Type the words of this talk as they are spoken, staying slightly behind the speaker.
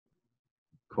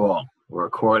Cool. We're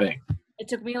recording. It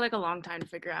took me like a long time to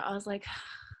figure out. I was like,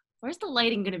 where's the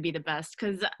lighting going to be the best?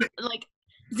 Because like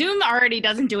Zoom already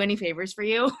doesn't do any favors for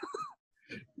you.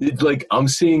 It's like I'm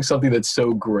seeing something that's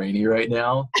so grainy right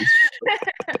now.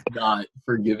 It's not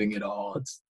forgiving at all.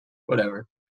 It's whatever.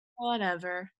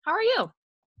 Whatever. How are you?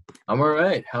 I'm all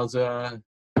right. How's what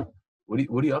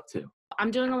are you up to?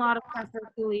 I'm doing a lot of stuff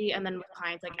virtually and then with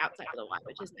clients like outside of the Y,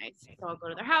 which is nice. So I'll go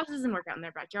to their houses and work out in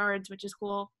their backyards, which is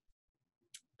cool.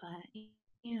 But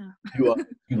yeah.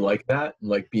 You like that?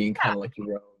 Like being kind of like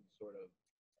your own sort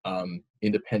of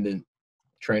independent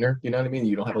trainer, you know what I mean?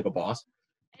 You don't have like a boss.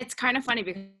 It's kind of funny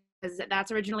because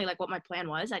that's originally like what my plan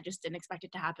was. I just didn't expect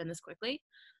it to happen this quickly.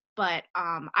 But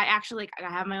I actually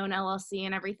I have my own LLC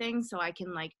and everything, so I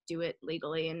can like do it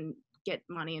legally and get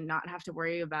money and not have to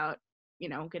worry about,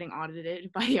 getting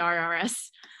audited by the IRS,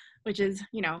 which is,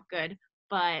 good.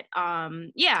 But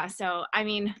yeah, so I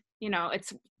mean,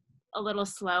 it's a little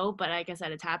slow, but like I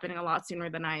said, it's happening a lot sooner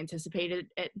than I anticipated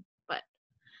it. But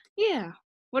yeah.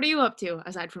 What are you up to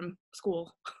aside from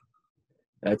school?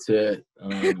 That's it.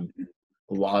 A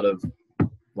lot of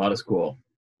school,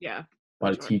 Yeah. a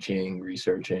lot of Sure. teaching,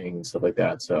 researching, and stuff like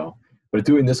that. So, but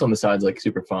doing this on the side is like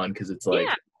super fun because it's like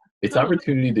Yeah, it's totally.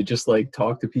 opportunity to just like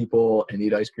talk to people and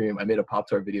eat ice cream. I made a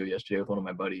Pop-Tart video yesterday with one of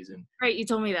my buddies, and Right, you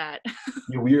told me that.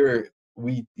 yeah,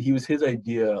 he was his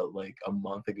idea like a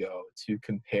month ago to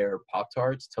compare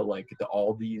Pop-Tarts to like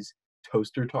all these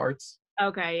toaster tarts,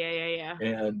 Okay, yeah.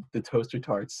 and the toaster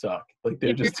tarts suck. Like they're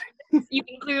Yeah, just you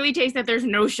can clearly taste that there's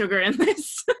no sugar in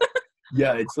this.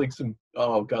 yeah, it's like some,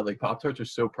 oh god, like Pop-Tarts are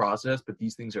so processed, but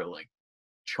these things are like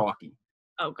chalky.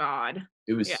 Oh God.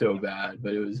 It was Yeah. so bad,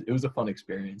 but it was a fun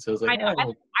experience. I was like, I know. oh,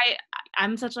 like,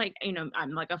 I'm such like,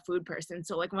 I'm like a food person.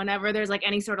 So like whenever there's like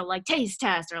any sort of like taste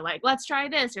test or like let's try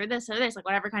this or this or this, like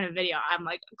whatever kind of video, I'm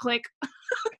like click.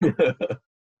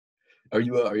 are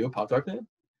you a Pop-Tart fan?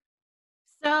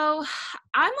 So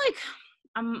I'm like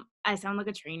I sound like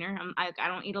a trainer. I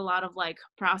don't eat a lot of like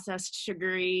processed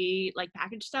sugary like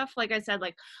packaged stuff. Like I said,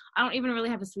 like I don't even really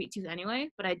have a sweet tooth anyway,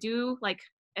 but I do like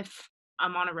if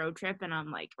I'm on a road trip and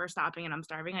I'm like we're stopping and I'm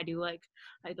starving, I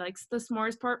like the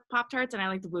s'mores pop tarts and I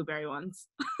like the blueberry ones.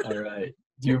 All right.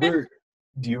 Do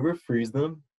you ever freeze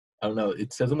them? I don't know.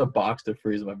 It says on the box to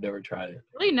freeze them. I've never tried it.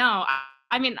 Really no.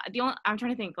 I mean I'm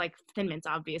trying to think like Thin Mints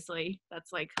obviously.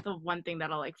 That's like the one thing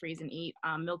that I'll like freeze and eat.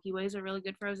 Milky Ways are really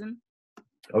good frozen.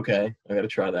 Okay, I gotta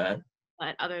try that.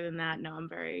 But other than that, no, I'm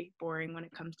very boring when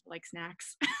it comes to like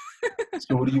snacks.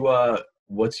 So what do you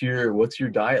what's your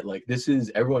diet like? This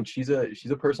is everyone. She's a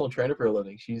personal trainer for a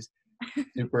living. She's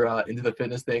super into the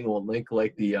fitness thing. We'll link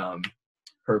like the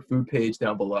her food page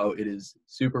down below. It is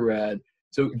super rad.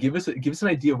 So give us an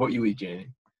idea of what you eat, Janie.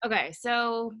 Okay,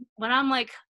 so when I'm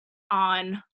like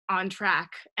on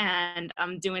track and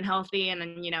I'm doing healthy and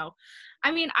then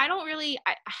I mean I don't really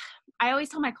I always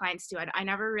tell my clients too I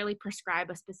never really prescribe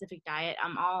a specific diet.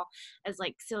 I'm all as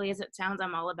like silly as it sounds,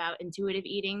 I'm all about intuitive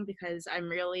eating because I'm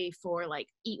really for like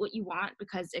eat what you want,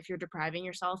 because if you're depriving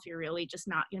yourself you're really just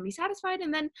not going to be satisfied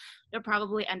and then you'll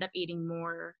probably end up eating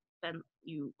more than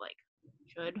you like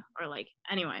should or like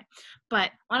anyway.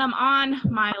 But when I'm on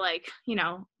my like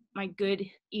my good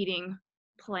eating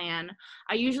plan,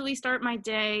 I usually start my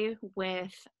day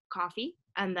with coffee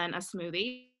and then a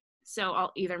smoothie. So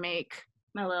I'll either make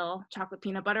my little chocolate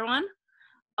peanut butter one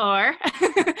or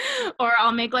or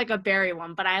I'll make like a berry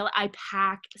one, but I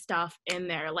pack stuff in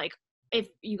there. Like if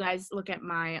you guys look at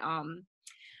my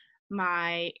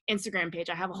Instagram page,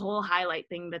 I have a whole highlight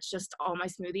thing that's just all my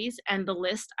smoothies, and the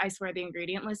list, I swear the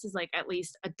ingredient list is like at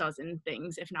least a dozen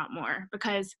things, if not more,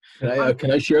 because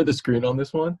Can I share the screen on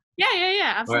this one? yeah, All right,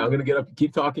 I'm absolutely. gonna get up.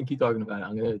 Keep talking about it.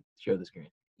 I'm gonna share the screen.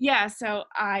 Yeah, so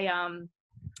I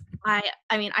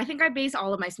mean I think I base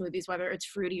all of my smoothies, whether it's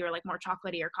fruity or like more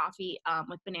chocolatey or coffee,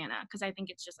 with banana, because I think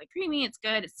it's just like creamy, it's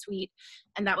good, it's sweet,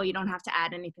 and that way you don't have to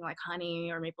add anything like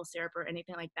honey or maple syrup or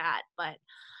anything like that. But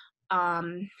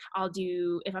I'll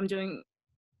do, if I'm doing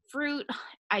fruit,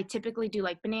 I typically do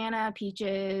like banana,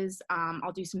 peaches.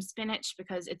 I'll do some spinach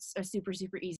because it's a super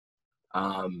easy.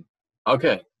 Um,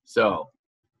 okay, so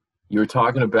you were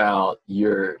talking about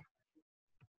your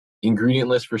ingredient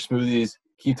list for smoothies.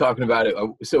 Keep talking about it.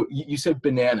 So you said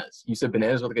bananas. You said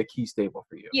bananas are like a key staple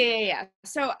for you. Yeah.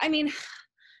 So I mean,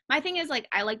 my thing is like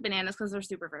I like bananas because they're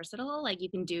super versatile. Like you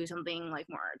can do something like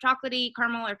more chocolatey,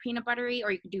 caramel, or peanut buttery,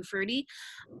 or you could do fruity.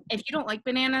 If you don't like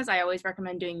bananas, I always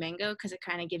recommend doing mango because it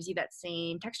kind of gives you that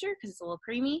same texture because it's a little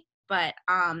creamy. But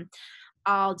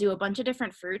I'll do a bunch of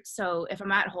different fruits. So if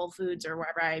I'm at Whole Foods or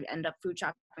wherever I end up food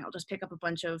shopping, I'll just pick up a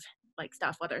bunch of like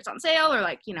stuff, whether it's on sale or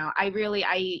like,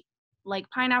 I like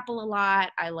pineapple a lot.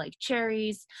 I like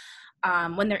cherries.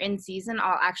 when they're in season,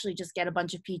 I'll actually just get a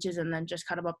bunch of peaches and then just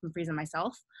cut them up and freeze them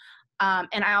myself.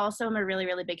 And I also am a really,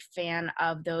 really big fan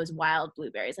of those wild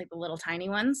blueberries, like the little tiny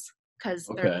ones, because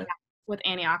they're Okay. with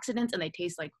antioxidants and they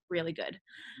taste like really good.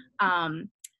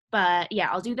 But yeah,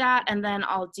 I'll do that, and then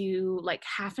I'll do like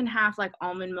half and half, like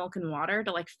almond milk and water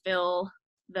to like fill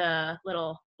the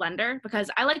little blender,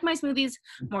 because I like my smoothies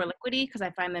more liquidy because I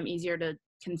find them easier to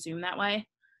consume that way.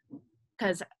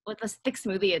 Because with a thick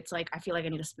smoothie, it's like I feel like I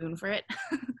need a spoon for it.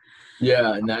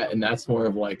 Yeah, and that's more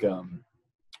of like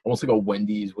almost like a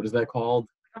Wendy's. What is that called?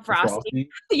 A A frosty. frosty.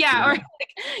 Yeah, or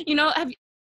Yeah. like,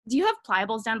 do you have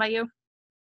pliables down by you?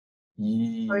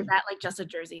 Or is that like just a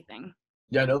Jersey thing?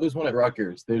 Yeah, I know there's one at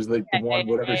Rutgers. There's like the Yeah, one,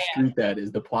 whatever yeah, street that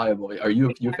is, the pliable. Are you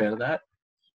a fan of that?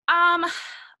 yeah.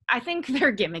 I think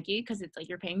they're gimmicky because it's like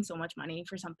you're paying so much money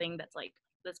for something that's like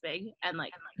this big, and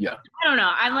like Yeah. I don't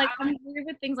know. I'm weird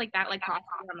with things like that, like coffee.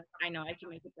 I'm like, I know I can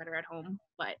make it better at home,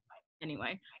 but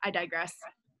anyway, I digress.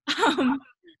 Um,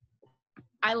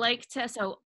 I like to,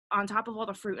 so on top of all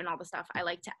the fruit and all the stuff, I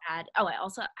like to add,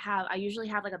 I usually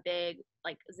have like a big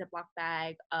like Ziploc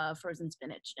bag of frozen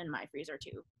spinach in my freezer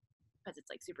too, because it's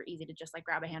like super easy to just like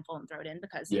grab a handful and throw it in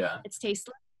because Yeah. it's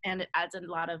tasteless and it adds a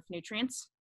lot of nutrients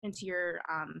into your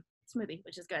smoothie,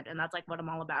 which is good. And that's like what I'm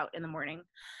all about in the morning.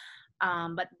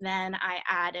 But then I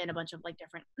add in a bunch of like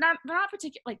different, they're not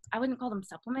particular, like I wouldn't call them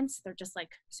supplements. They're just like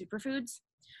superfoods.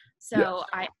 Yeah. So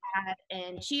I add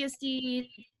in chia seeds,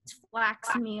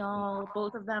 flax meal.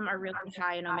 Both of them are really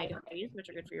high in omega-3s, which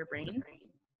are good for your brain,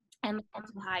 and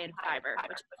also high in fiber,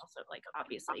 which is also like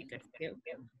obviously good for you.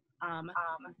 Then I'm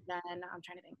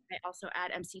trying to think. I also add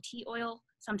MCT oil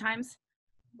sometimes,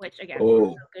 which again,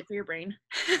 Oh, good for your brain.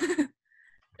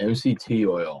 MCT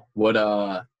oil. What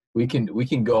we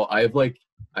can go. I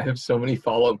have so many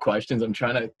follow-up questions. I'm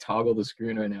trying to toggle the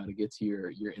screen right now to get to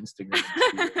your Instagram.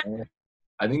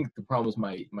 I think the problem is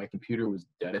my computer was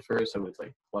dead at first, so it's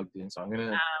like plugged in. So I'm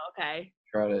gonna Oh, okay.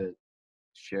 try to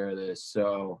share this.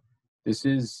 So this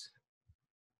is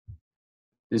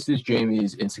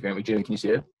Jamie's Instagram. Wait, Jamie, can you see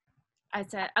it? I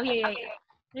said, oh yeah, yeah, yeah.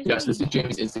 There's Yes, this Jamie.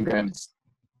 is Jamie's Instagram. It's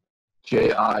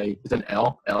JI. It's an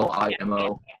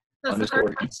LIMO So it's the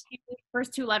underscore.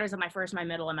 first two letters of my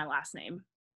middle, and my last name.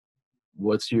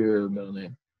 What's your middle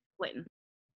name? Lynn.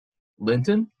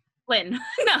 Linton? Lynn. No,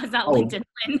 it's not Oh. Linton.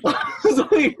 Lynn.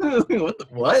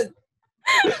 What?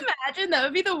 Imagine that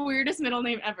would be the weirdest middle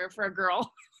name ever for a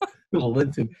girl.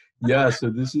 Linton. Yeah, so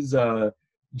this is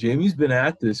Jamie's been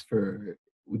at this for,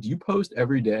 would you post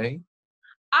every day?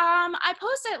 I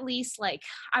post at least like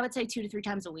I would say 2 to 3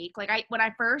 times a week. Like when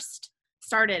I first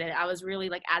started it, I was really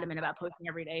like adamant about posting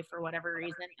every day for whatever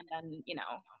reason, and then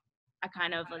I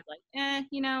kind of was like, I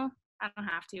don't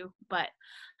have to. But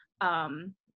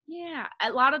yeah,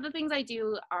 a lot of the things I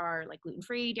do are like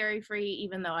gluten-free, dairy-free,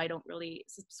 even though I don't really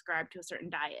subscribe to a certain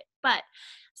diet. But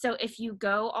so if you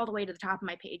go all the way to the top of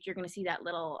my page, you're gonna see that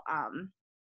little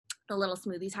the little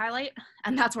smoothies highlight,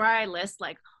 and that's where I list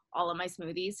like all of my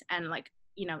smoothies, and like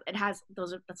it has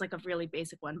that's like a really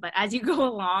basic one, but as you go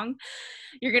along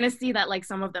you're gonna see that like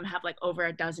some of them have like over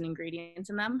a dozen ingredients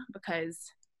in them,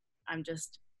 because I'm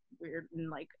just weird,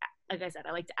 and like I said,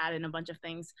 I like to add in a bunch of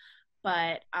things.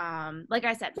 But like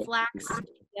I said, flax,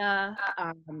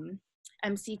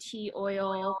 MCT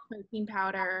oil, protein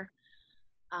powder,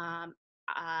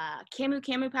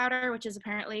 camu powder, which is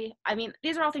apparently, I mean,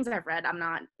 these are all things that I've read. I'm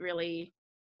not really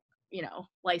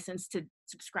licensed to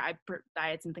subscribe per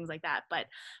diets and things like that, but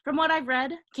from what I've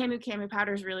read, camu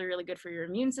powder is really, really good for your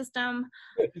immune system.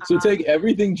 So take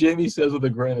everything Jamie says with a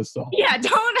grain of salt. Yeah,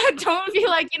 don't be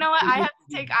like, you know what, I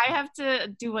have to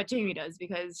do what Jamie does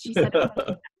because she said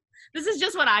it. This is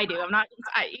just what I do. I'm not,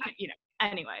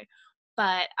 anyway.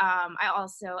 But I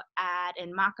also add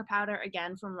in maca powder.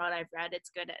 Again, from what I've read, it's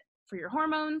good for your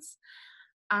hormones.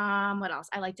 What else?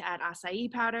 I like to add acai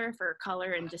powder for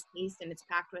color and just taste, and it's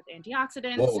packed with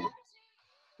antioxidants. Whoa.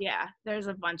 Yeah, there's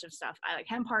a bunch of stuff. I like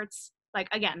hemp hearts. Like,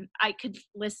 again, I could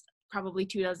list probably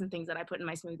 2 dozen things that I put in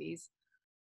my smoothies.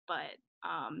 But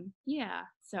yeah,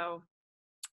 so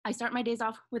I start my days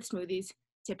off with smoothies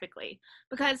typically,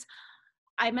 because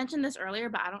I mentioned this earlier,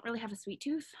 but I don't really have a sweet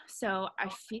tooth. So I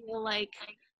feel like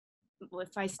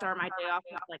if I start my day off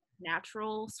with like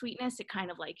natural sweetness, it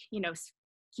kind of like,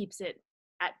 keeps it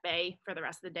at bay for the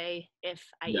rest of the day if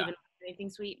I even have anything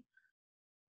sweet.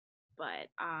 But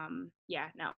yeah,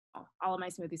 no, all of my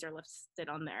smoothies are listed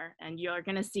on there, and you're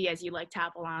gonna see as you like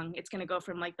tap along, it's gonna go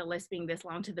from like the list being this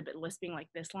long to the list being like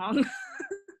this long.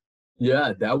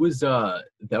 Yeah, that was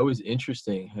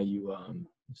interesting how you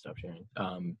stop sharing.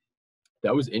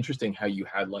 That was interesting how you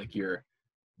had like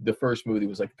the first smoothie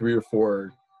was like 3 or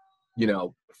 4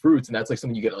 fruits, and that's like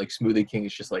something you get at like Smoothie King.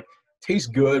 It's just like tastes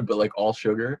good, but like all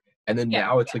sugar. And then Yeah.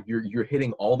 now it's like you're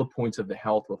hitting all the points of the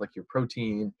health with like your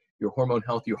protein, your hormone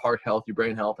health, your heart health, your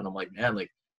brain health. And I'm like, man, like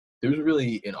there's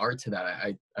really an art to that.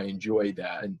 I enjoyed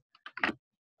that. And I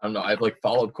don't know, I have like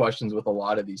follow-up questions with a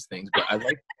lot of these things, but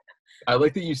I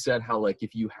like that you said how like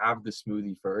if you have the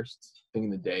smoothie first thing in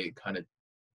the day,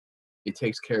 it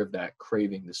takes care of that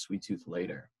craving, the sweet tooth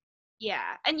later.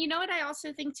 Yeah. And you know what I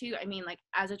also think too? I mean, like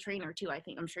as a trainer too, I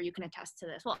think I'm sure you can attest to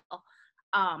this. Well,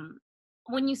 um,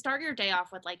 when you start your day off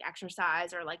with like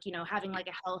exercise or like, having like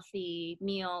a healthy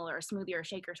meal or a smoothie or a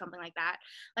shake or something like that,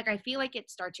 like I feel like it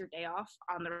starts your day off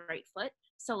on the right foot.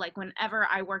 So like whenever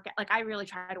I work, like I really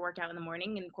try to work out in the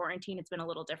morning. In quarantine, it's been a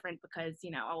little different because,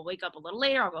 I'll wake up a little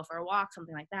later, I'll go for a walk,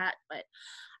 something like that. But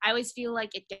I always feel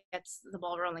like it gets the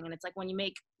ball rolling. And it's like when you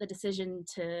make the decision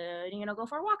to, go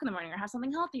for a walk in the morning or have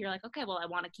something healthy, you're like, okay, well, I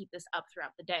want to keep this up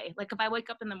throughout the day. Like if I wake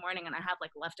up in the morning and I have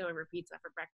like leftover pizza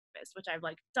for breakfast, which I've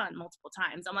like done multiple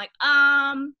times, I'm like,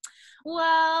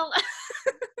 well,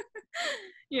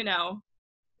 you know.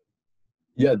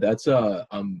 Yeah, that's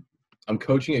I'm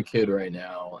coaching a kid right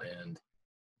now, and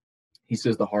he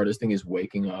says the hardest thing is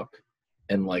waking up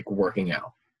and like working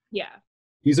out. Yeah.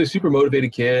 He's a super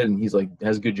motivated kid, and he's like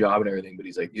has a good job and everything, but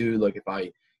he's like, dude, like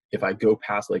if I go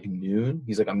past like noon,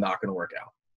 he's like, I'm not gonna work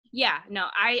out. Yeah, no,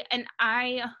 I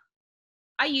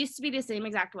used to be the same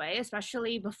exact way,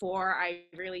 especially before I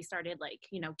really started like,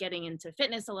 getting into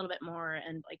fitness a little bit more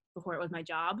and like before it was my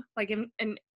job. Like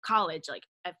in college, like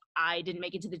if I didn't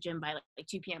make it to the gym by like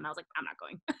 2 p.m., I was like, I'm not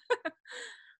going.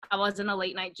 I wasn't a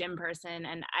late night gym person,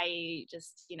 and I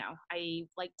just, I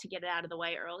like to get it out of the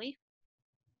way early.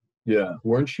 Yeah.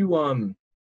 Weren't you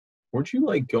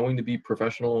like going to be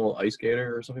professional ice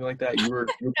skater or something like that? You were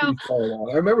So pretty far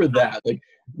along. I remember that. Like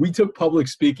we took public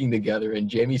speaking together, and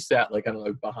Jamie sat like kind of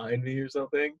like behind me or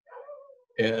something,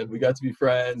 and we got to be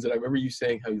friends. And I remember you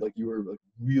saying how you were like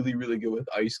really really good with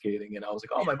ice skating, and I was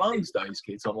like, oh, my mom used to ice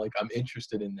skate, so I'm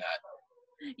interested in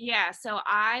that. yeah, so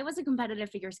I was a competitive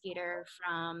figure skater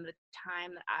from the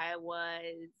time that I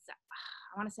was,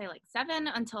 I want to say like 7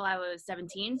 until I was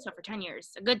 17. So for 10 years,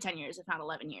 a good 10 years, if not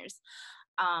 11 years.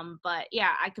 But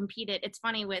yeah, I competed. It's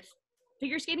funny with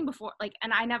figure skating before, like,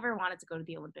 and I never wanted to go to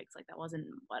the Olympics. Like that wasn't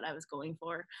what I was going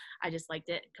for. I just liked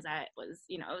it because I was,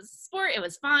 it was a sport. It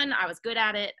was fun. I was good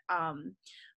at it.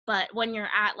 But when you're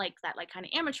at like that, like kind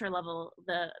of amateur level,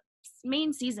 the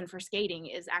main season for skating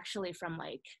is actually from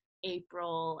like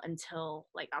April until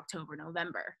like October,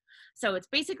 November. So it's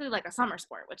basically like a summer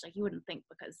sport, which like you wouldn't think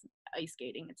because ice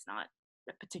skating, it's not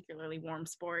a particularly warm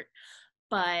sport.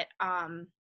 But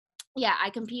yeah, I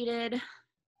competed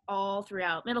all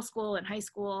throughout middle school and high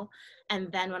school.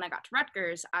 And then when I got to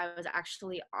Rutgers, I was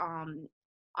actually on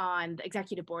the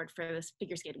executive board for this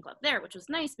figure skating club there, which was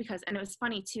nice because, and it was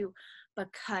funny too,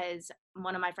 because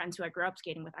one of my friends who I grew up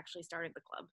skating with actually started the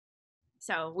club.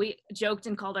 So we joked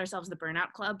and called ourselves the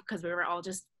Burnout Club because we were all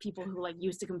just people who like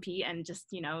used to compete and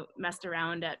just, messed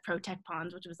around at Pro Tech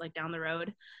Ponds, which was like down the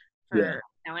road Yeah.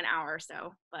 for, an hour or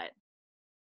so. But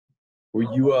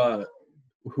Were you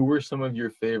who were some of your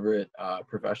favorite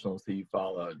professionals that you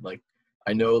followed? Like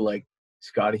I know like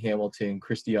Scotty Hamilton,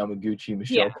 Christy Yamaguchi, yeah,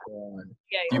 Michelle Kwan.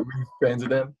 yeah, Were you fans of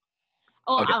them?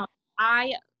 oh, Okay.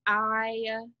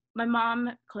 I, my mom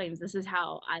claims this is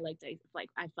how I liked ice. Like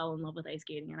I fell in love with ice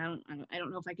skating, and I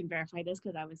don't know if I can verify this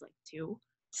because I was like 2,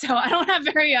 so I don't have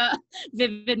very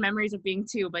vivid memories of being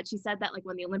 2. But she said that like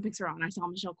when the Olympics were on, I saw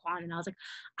Michelle Kwan, and I was like,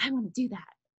 I want to do that.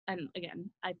 And again,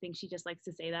 I think she just likes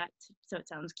to say that so it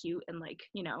sounds cute and like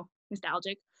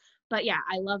nostalgic. But yeah,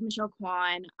 I love Michelle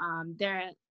Kwan.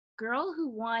 The girl who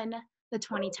won the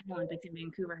 2010 Olympics in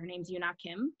Vancouver. Her name's Yuna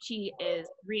Kim. She is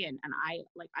Korean, and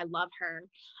I love her.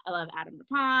 I love Adam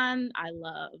Rippon. I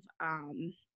love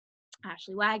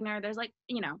Ashley Wagner. There's like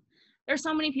there's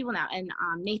so many people now, and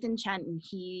Nathan Chen.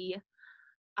 He's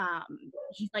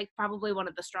like probably one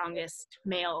of the strongest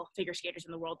male figure skaters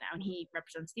in the world now, and he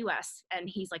represents the U.S. and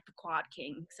he's like the quad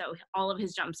king. So all of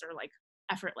his jumps are like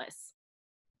effortless.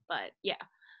 But yeah.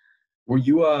 Were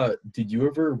you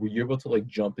able to like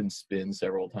jump and spin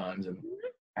several times? And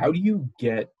how do you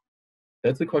get,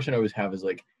 that's the question I always have is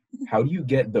like, how do you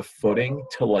get the footing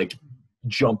to like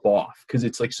jump off? Because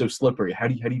it's like so slippery. How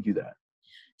do you do that?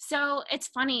 So it's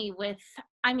funny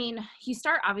I mean, you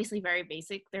start obviously very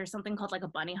basic. There's something called like a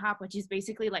bunny hop, which is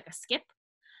basically like a skip.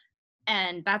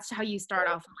 And that's how you start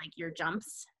off with like your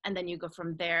jumps, and then you go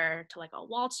from there to like a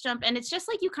waltz jump. And it's just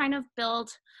like you kind of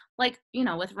build, like, you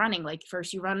know, with running, like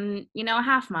first you run, you know, a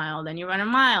half mile, then you run a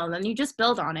mile, then you just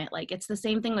build on it. Like it's the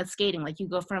same thing with skating. Like you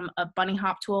go from a bunny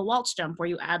hop to a waltz jump where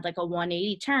you add like a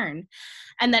 180 turn,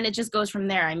 and then it just goes from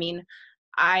there. I mean,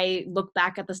 I look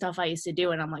back at the stuff I used to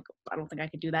do and I'm like, I don't think I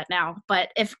could do that now. But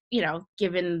if, you know,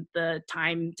 given the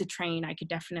time to train, I could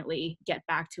definitely get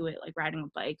back to it, like riding a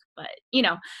bike. But, you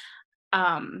know,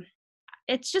 um,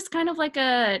 it's just kind of like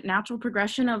a natural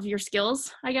progression of your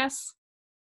skills, I guess,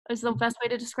 is the best way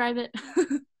to describe it.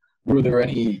 Were there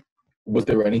any, was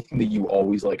there anything that you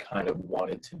always like kind of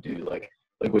wanted to do? Like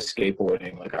with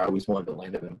skateboarding, like I always wanted to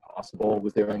land an impossible.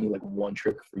 Was there any like one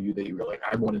trick for you that you were like,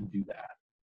 I want to do that?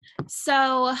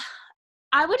 So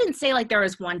I wouldn't say like there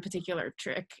was one particular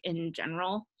trick in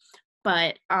general,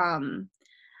 but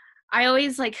I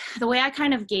always like the way I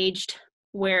kind of gauged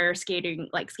where skating,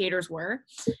 like skaters were,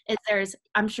 is there's,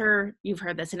 I'm sure you've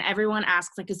heard this, and everyone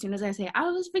asks, like, as soon as I say, I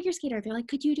was a figure skater, they're like,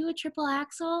 could you do a triple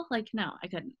axel? Like, no, I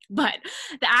couldn't. But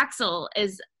the axel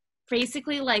is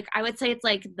basically like, I would say it's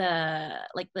like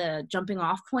the jumping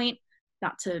off point,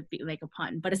 not to be like a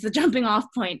pun, but it's the jumping off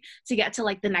point to get to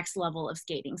like the next level of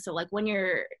skating. So like when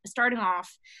you're starting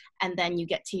off and then you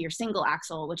get to your single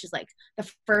axel, which is like the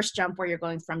first jump where you're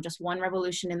going from just one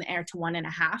revolution in the air to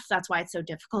 1.5. That's why it's so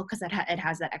difficult, because it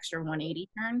has that extra 180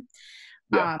 turn.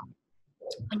 Yeah.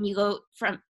 When you go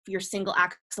from your single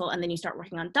axle and then you start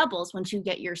working on doubles, once you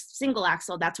get your single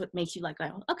axle, that's what makes you like,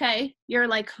 oh, okay, you're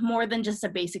like more than just a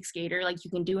basic skater. Like you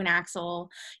can do an axle,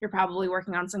 you're probably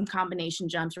working on some combination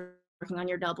jumps, working on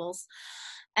your doubles.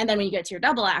 And then when you get to your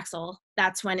double axle,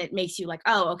 that's when it makes you like,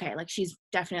 oh, okay, like she's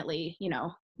definitely, you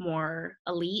know, more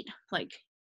elite, like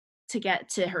to get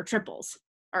to her triples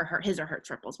or his or her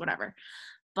triples, whatever.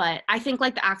 But I think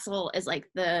like the axle is like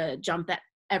the jump that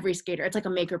every skater, it's like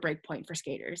a make or break point for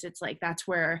skaters. It's like that's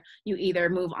where you either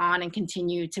move on and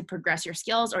continue to progress your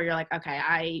skills, or you're like, okay,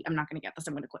 I'm not gonna get this,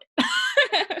 I'm gonna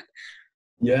quit.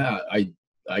 Yeah,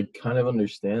 I kind of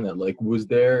understand that. Like, was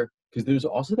there, because there's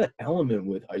also that element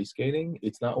with ice skating.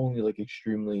 It's not only like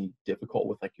extremely difficult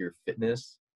with like your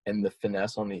fitness and the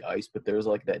finesse on the ice, but there's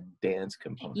like that dance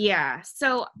component. Yeah,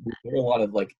 so There are a lot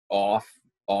of like off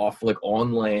like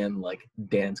on land like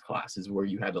dance classes where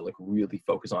you had to like really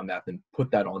focus on that, then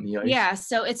put that on the ice. yeah,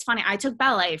 so it's funny. I took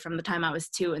ballet from the time I was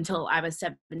 2 until I was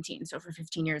 17. So for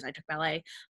 15 years I took ballet.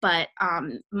 But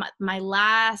my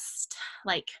last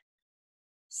like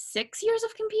 6 years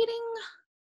of competing,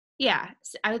 yeah,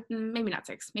 maybe not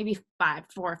 6, maybe 5,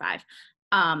 4 or 5.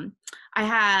 I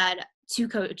had 2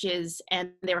 coaches,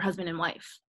 and they were husband and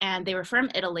wife, and they were from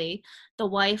Italy. The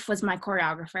wife was my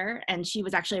choreographer, and she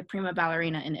was actually a prima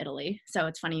ballerina in Italy. So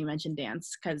it's funny you mentioned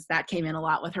dance, because that came in a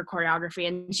lot with her choreography,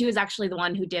 and she was actually the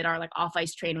one who did our like off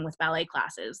ice training with ballet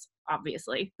classes,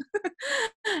 obviously.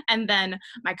 And then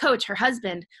my coach, her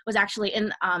husband, was actually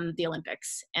in the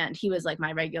Olympics, and he was like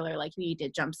my regular, like we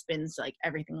did jump spins, like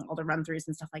everything, all the run throughs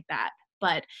and stuff like that.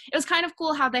 But it was kind of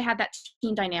cool how they had that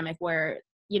team dynamic where,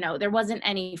 you know, there wasn't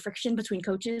any friction between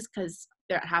coaches, because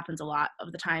there happens a lot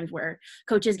of the times where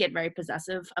coaches get very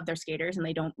possessive of their skaters and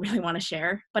they don't really want to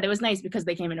share. But it was nice because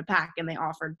they came in a pack and they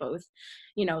offered both,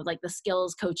 you know, like the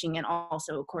skills coaching and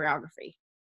also choreography.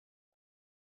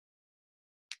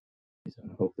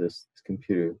 I hope this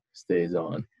computer stays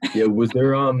on. Yeah, was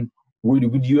there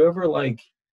would you ever like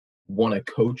want to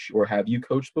coach, or have you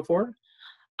coached before?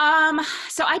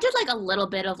 So I did like a little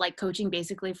bit of like coaching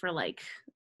basically for like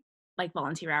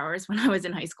volunteer hours when I was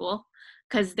in high school.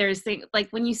 Cause there's things like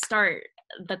when you start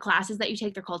the classes that you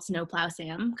take, they're called snowplow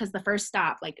Sam. Cause the first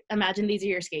stop, like imagine these are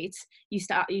your skates. You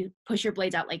stop, you push your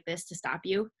blades out like this to stop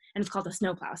you. And it's called a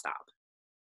snowplow stop.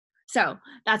 So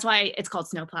that's why it's called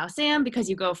snowplow Sam, because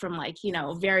you go from like, you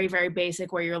know, very, very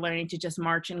basic where you're learning to just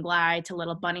march and glide to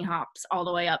little bunny hops all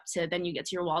the way up to then you get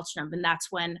to your waltz jump. And that's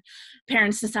when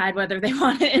parents decide whether they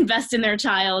want to invest in their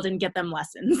child and get them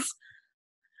lessons.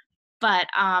 But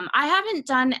I haven't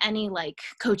done any like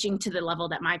coaching to the level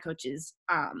that my coaches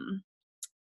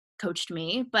coached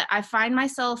me, but I find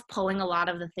myself pulling a lot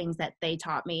of the things that they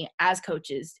taught me as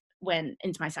coaches when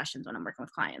into my sessions when I'm working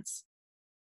with clients.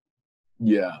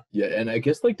 Yeah, yeah, and I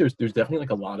guess like there's definitely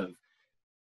like a lot of,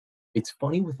 it's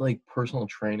funny with like personal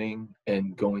training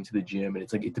and going to the gym, and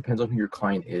it's like it depends on who your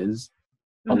client is.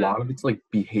 A Mm-hmm. lot of it's like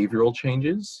behavioral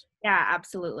changes, Yeah,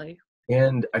 absolutely.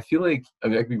 and I feel like, I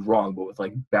mean, I could be wrong, but with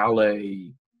like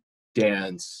ballet,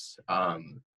 dance,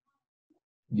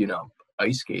 you know,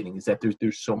 ice skating, is that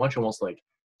there's so much almost like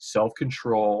self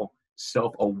control,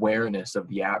 self-awareness of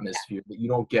the atmosphere that you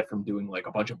don't get from doing like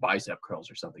a bunch of bicep curls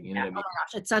or something. You know what I Oh mean? my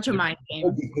gosh, it's such a mind A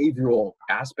game. behavioral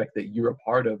aspect that you're a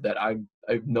part of that I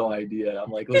have no idea.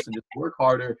 I'm like, listen, just work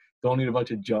harder. Don't need a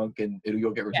bunch of junk, and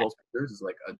you'll get Yeah. results. But yours is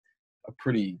like a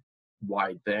pretty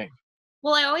wide thing.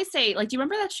 Well, I always say, like, do you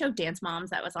remember that show Dance Moms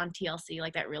that was on TLC,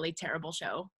 like that really terrible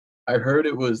show? I heard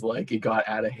it was like it got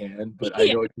out of hand, but I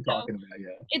Yeah. know what you're So talking about.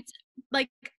 Yeah. it's like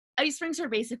ice rinks are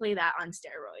basically that on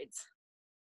steroids.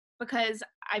 Because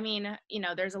I mean,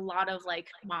 there's a lot of like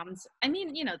moms. I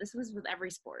mean, this was with every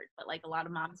sport, but like a lot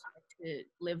of moms like to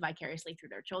live vicariously through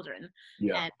their children,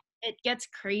 Yeah. and it gets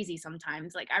crazy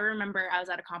sometimes. Like I remember I was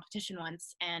at a competition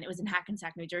once, and it was in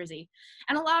Hackensack, New Jersey,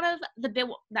 and a lot of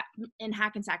that in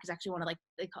Hackensack is actually one of like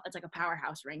it's like a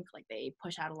powerhouse rink. Like they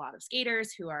push out a lot of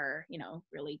skaters who are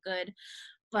really good.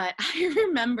 But I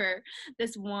remember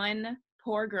this one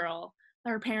poor girl,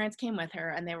 her parents came with her,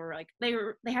 and they were like they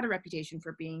had a reputation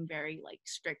for being very like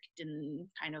strict and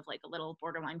kind of like a little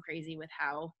borderline crazy with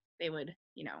how they would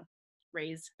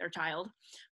raise their child.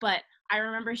 But I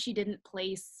remember she didn't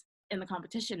place in the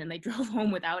competition, and they drove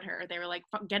home without her. They were like,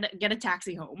 get a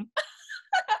taxi home."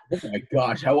 Oh my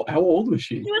gosh, how old was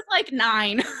she? She was like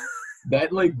 9.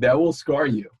 That will scar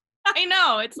you. I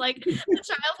know, it's like the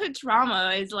childhood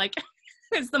trauma is like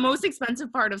it's the most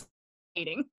expensive part of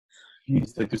skating.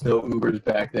 Jeez, like there's no Ubers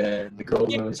back then. The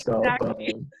girls Yeah, on a cell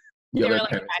exactly. phone. The They were other like,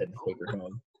 parents had to take her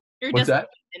home. you're What's just that?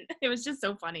 it was just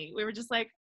so funny. We were just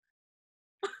like,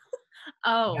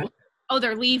 That, oh,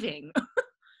 they're leaving.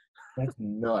 that's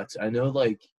nuts. I know,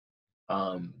 like,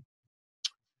 um,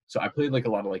 so I played like a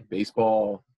lot of like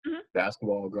baseball, Mhm.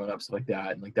 basketball, growing up, stuff like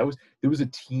that, and like there was a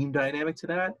team dynamic to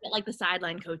that. Like the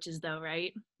sideline coaches though,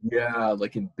 right? Yeah,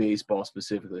 like in baseball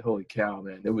specifically. Holy cow,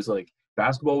 man! It was like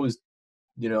basketball was,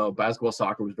 basketball,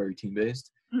 soccer was very team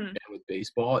based, Mhm. and with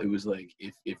baseball, it was like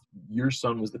if your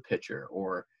son was the pitcher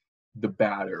or the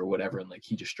batter or whatever, and like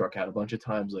he just struck out a bunch of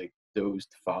times, like those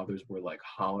fathers were like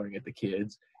hollering at the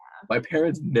kids. My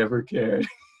parents never cared.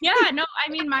 Yeah, no, I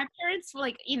mean, my parents,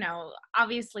 like,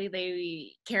 obviously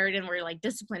they cared and were like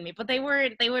disciplined me, but they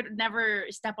would never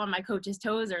step on my coach's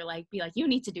toes or like be like, you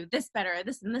need to do this better,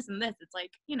 this and this and this. It's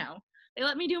like, they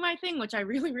let me do my thing, which I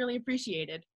really, really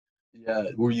appreciated. Yeah,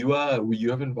 were you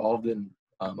ever involved in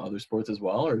other sports as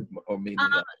well, or Um, mainly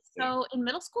that? Thing? so in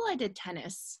middle school I did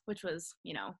tennis, which was,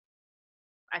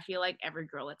 I feel like every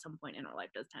girl at some point in her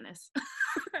life does tennis.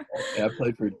 Yeah, I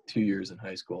played for 2 years in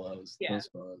high school. That Yeah. was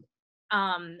fun.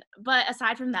 But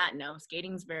aside from that, no,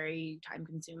 skating's very time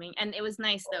consuming. And it was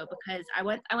nice though, because I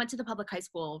went to the public high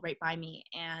school right by me,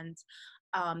 and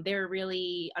they were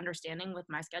really understanding with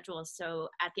my schedule. So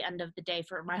at the end of the day,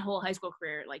 for my whole high school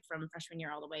career, like from freshman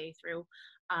year all the way through,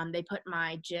 they put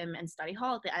my gym and study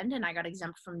hall at the end, and I got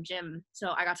exempt from gym.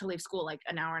 So I got to leave school like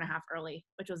an hour and a half early,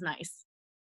 which was nice.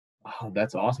 Oh,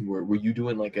 that's awesome. Were you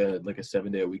doing like a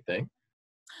 7 day a week thing?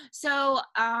 So,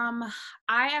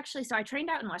 I trained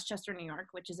out in Westchester, New York,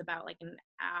 which is about like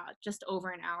just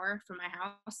over an hour from my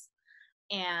house.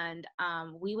 And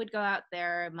we would go out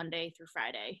there Monday through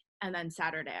Friday, and then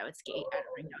Saturday I would skate at a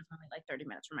rink that was only like 30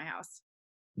 minutes from my house.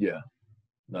 Yeah,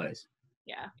 nice.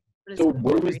 Yeah, but it's So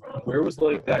where was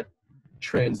like that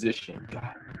transition?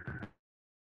 God,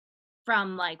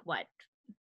 from like what?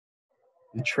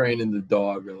 the train and the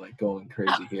dog are like going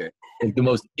crazy here. Like the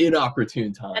most inopportune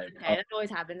That's time. okay. That always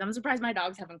happens. I'm surprised my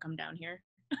dogs haven't come down here.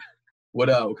 What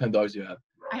kind of dogs do you have?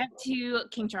 I have 2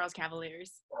 King Charles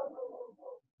Cavaliers.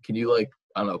 Can you like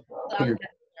I don't know, So put I'll your get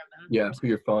a picture of them. put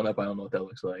your phone up? I don't know what that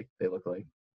looks like. They look like.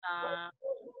 Uh,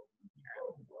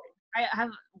 I have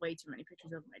way too many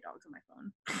pictures of my dogs on my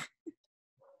phone.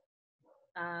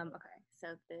 Okay,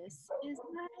 so this is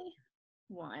my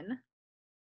one.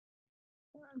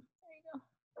 There you go.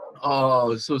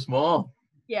 Oh, it's so small.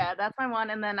 Yeah, that's my one,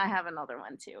 and then I have another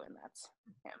one too, and that's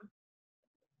him.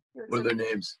 He looks What are so their cute.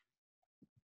 names?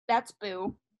 That's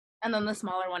Boo, and then the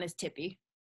smaller one is Tippy.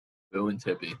 Bill and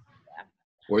Tippy. Yeah.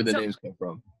 Where the So, names come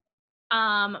from?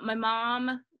 my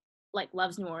mom like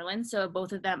loves New Orleans, so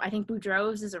both of them. I think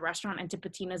Boudreaux's is a restaurant and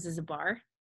Tipitina's is a bar.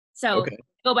 So Okay.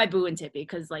 go by Boo and Tippy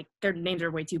because like their names are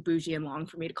way too bougie and long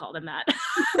for me to call them that.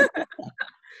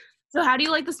 So how do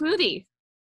you like the smoothie?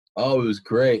 Oh, it was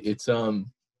great. It's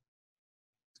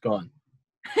gone.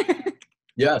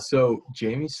 Yeah, so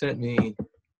Jamie sent me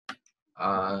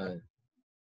let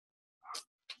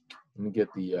me get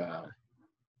the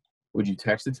would you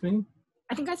text it to me?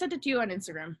 I think I sent it to you on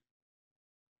Instagram.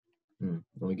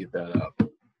 Let me get that up.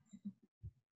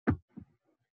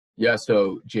 Yeah,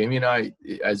 so Jamie and I,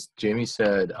 as Jamie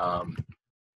said,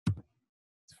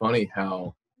 it's funny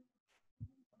how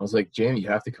I was like, Jamie, you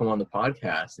have to come on the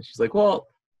podcast. And she's like, well,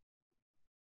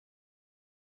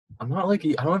 I'm not like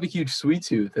I don't have a huge sweet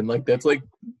tooth, and like that's like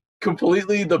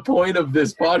completely the point of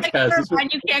this Like, podcast. never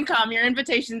mind, you can't come. Your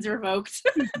invitation's revoked.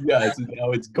 Yeah, so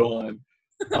now it's gone.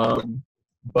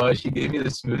 But she gave me the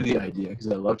smoothie idea because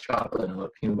I love chocolate and I love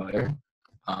peanut butter.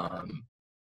 Um,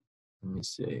 let me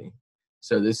see.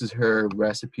 So this is her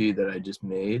recipe that I just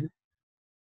made.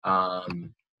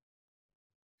 Um,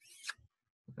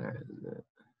 where is it?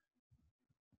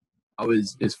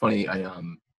 It's funny.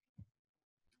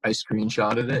 I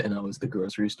screenshotted it and I was at the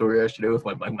grocery store yesterday with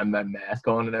my mask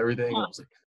on and everything. And I was like,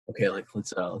 okay, like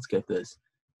let's get this.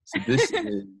 So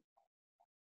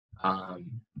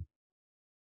um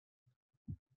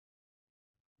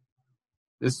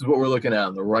this is what we're looking at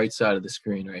on the right side of the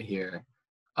screen right here.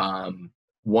 Um,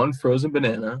 one frozen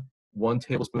banana, 1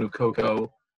 tablespoon of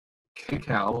cacao,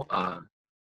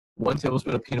 1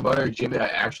 tablespoon of peanut butter. Jimmy, I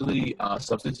actually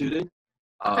substituted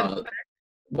uh,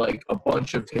 like a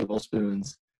bunch of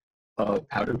tablespoons of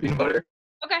powdered peanut butter,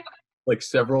 Okay. like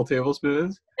several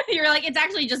tablespoons. You're like, it's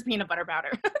actually just peanut butter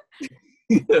powder.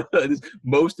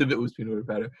 Most of it was peanut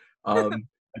butter powder.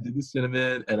 I did the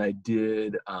cinnamon and I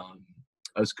did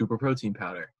a scoop of protein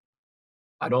powder.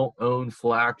 I don't own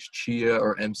flax, chia,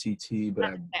 or MCT, but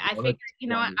I figured, you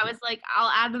know what? I was like, I'll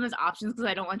add them as options because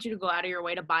I don't want you to go out of your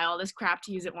way to buy all this crap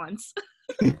to use it once.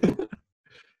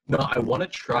 No, I want to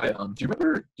try. Do you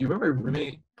remember my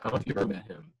roommate? I don't know if you ever met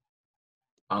him.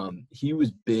 He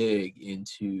was big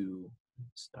into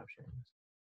stop sharing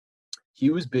this. He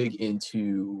was big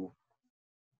into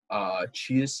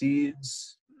chia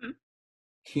seeds, Mhm.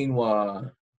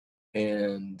 quinoa,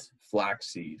 and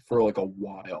flaxseed for like a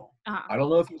while. Uh-huh. I don't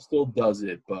know if he still does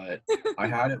it, but I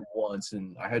had it once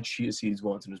and I had chia seeds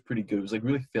once and it was pretty good. It was like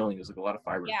really filling. It was like a lot of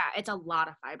fiber. Yeah, it's a lot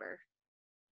of fiber.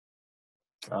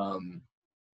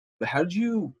 But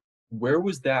where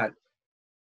was that?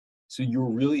 So you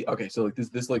were really okay. So like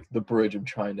this like the bridge I'm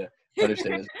trying to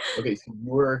understand is okay. So you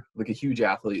were like a huge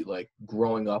athlete, like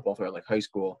growing up all throughout like high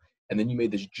school, and then you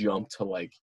made this jump to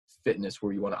like fitness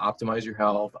where you want to optimize your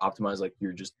health, optimize like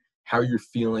you're just how you're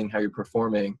feeling, how you're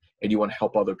performing, and you want to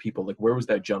help other people. Like where was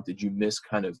that jump? Did you miss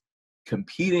kind of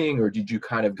competing, or did you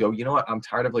kind of go, you know what, I'm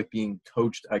tired of like being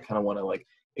coached. I kind of want to like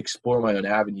explore my own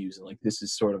avenues, and like this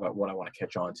is sort of what I want to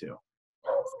catch on to.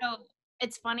 So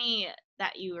it's funny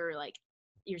that you're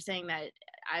saying that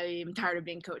I'm tired of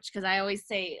being coached because I always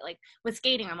say like with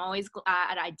skating, I'm always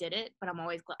glad I did it, but I'm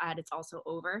always glad it's also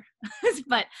over.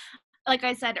 But like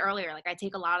I said earlier, like I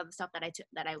take a lot of the stuff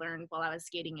that I learned while I was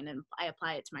skating and then I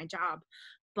apply it to my job.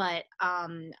 But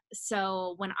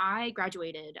so when I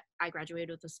graduated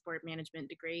with a sport management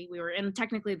degree. We were in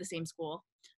technically the same school,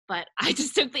 but I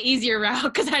just took the easier route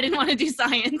because I didn't want to do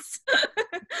science.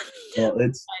 Well,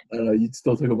 I don't know. You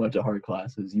still took a bunch of hard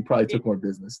classes. You probably took more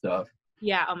business stuff.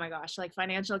 Yeah, oh my gosh, like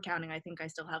financial accounting, I think I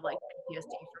still have like PTSD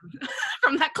from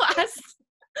from that class.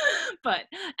 But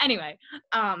anyway,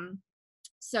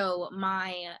 so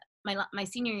my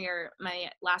senior year, my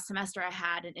last semester, I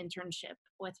had an internship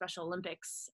with Special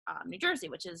Olympics, New Jersey,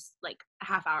 which is like a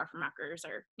half hour from Rutgers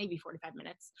or maybe 45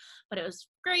 minutes. But it was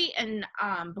great. And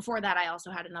before that, I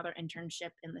also had another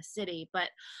internship in the city. But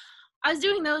I was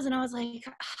doing those, and I was like,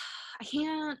 I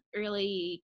can't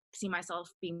really see myself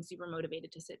being super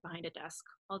motivated to sit behind a desk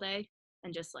all day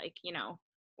and just like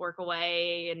work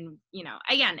away. And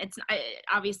again,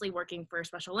 obviously working for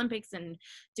Special Olympics and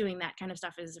doing that kind of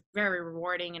stuff is very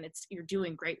rewarding, and you're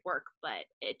doing great work, but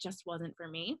it just wasn't for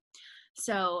me.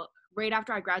 So right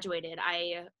after I graduated,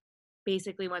 I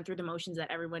basically went through the motions that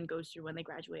everyone goes through when they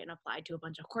graduate and applied to a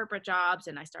bunch of corporate jobs.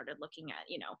 And I started looking at,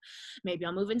 maybe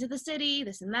I'll move into the city,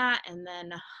 this and that. And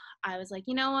then I was like,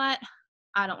 you know what?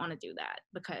 I don't want to do that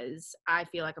because I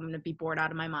feel like I'm going to be bored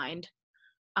out of my mind.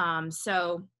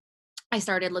 So I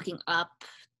started looking up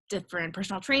different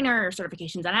personal trainer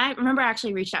certifications. And I remember I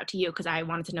actually reached out to you because I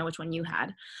wanted to know which one you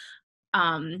had.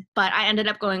 But I ended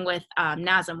up going with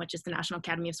NASM, which is the National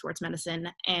Academy of Sports Medicine.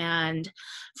 And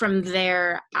from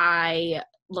there, I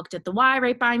looked at the Y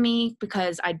right by me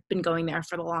because I'd been going there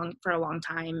for a long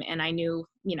time, and I knew,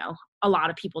 a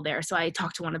lot of people there. So I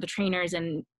talked to one of the trainers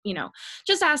and,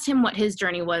 just asked him what his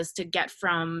journey was to get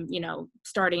from,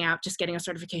 starting out, just getting a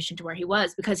certification to where he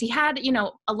was, because he had,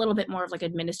 a little bit more of like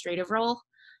administrative role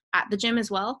at the gym as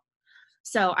well.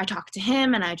 So I talked to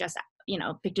him and I just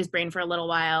picked his brain for a little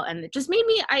while, and it just made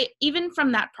me, even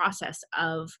from that process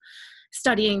of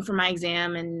studying for my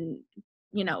exam and,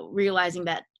 realizing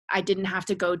that I didn't have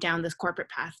to go down this corporate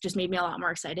path, just made me a lot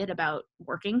more excited about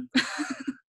working.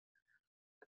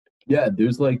 Yeah,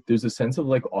 there's a sense of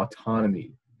like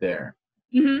autonomy there.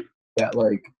 Mm-hmm. That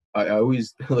like I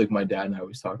always like my dad and I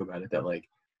always talk about it that like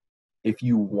if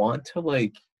you want to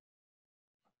like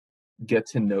get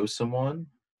to know someone,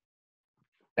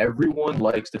 everyone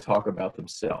likes to talk about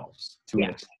themselves to an Yeah.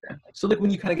 extent. So like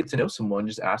when you kind of get to know someone,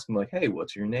 just ask them like, hey,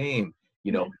 what's your name?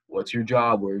 You know, what's your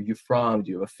job? Where are you from? Do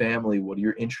you have a family? What are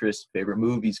your interests? Favorite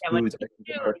movies, Yeah. What foods? do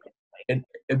you do? Like,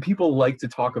 And people like to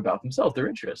talk about themselves, their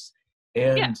interests.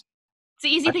 yeah. And It's an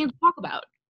easy I, thing to talk about.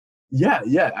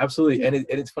 yeah, absolutely. And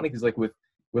it's funny because like with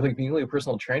like being like a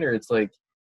personal trainer, it's like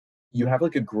you have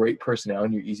like a great personality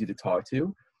and you're easy to talk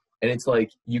to. And it's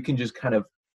like you can just kind of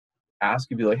ask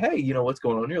and be like, hey, you know, what's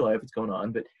going on in your life? What's going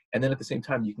on? But and then at the same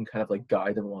time, you can kind of like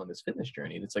guide them along this fitness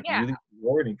journey. And it's like Yeah. really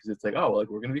rewarding because it's like, oh, like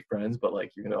we're gonna be friends, but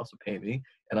like you're gonna also pay me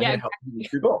and I'm Yeah. gonna help you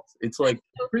reach your goals. It's like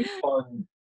So, pretty fun,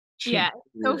 yeah, cheap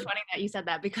so career. funny that you said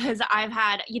that because I've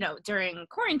had, during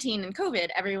quarantine and COVID,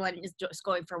 everyone is just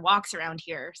going for walks around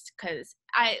here because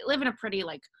I live in a pretty,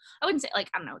 like, I wouldn't say,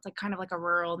 like, I don't know, it's like kind of like a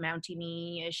rural,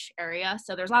 mountainy-ish area.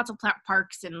 So there's lots of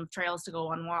parks and trails to go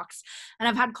on walks. And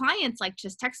I've had clients like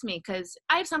just text me because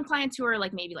I have some clients who are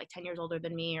like maybe like 10 years older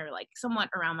than me or like somewhat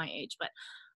around my age, but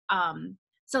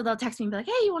so they'll text me and be like,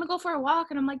 hey, you want to go for a walk?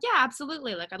 And I'm like, yeah,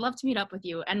 absolutely. Like, I'd love to meet up with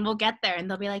you. And we'll get there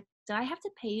and they'll be like, do I have to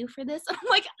pay you for this? I'm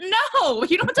like, no,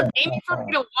 you don't have to pay me for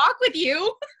me to walk with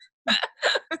you.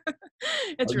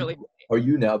 It's Are really you are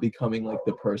you now becoming like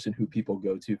the person who people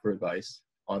go to for advice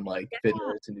on like yeah.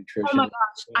 fitness and Oh my nutrition?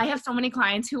 gosh. I have so many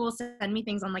clients who will send me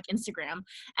things on like Instagram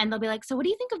and they'll be like, so what do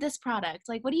you think of this product?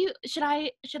 Like, should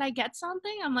I get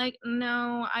something? I'm like,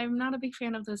 no, I'm not a big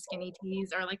fan of those skinny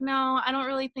teas or like, no, I don't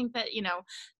really think that,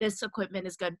 this equipment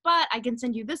is good, but I can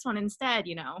send you this one instead.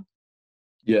 Yeah,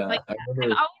 But I yeah,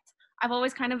 remember I've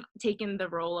always kind of taken the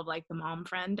role of like the mom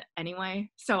friend anyway.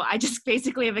 So I just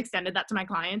basically have extended that to my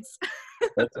clients.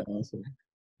 that's awesome.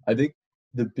 I think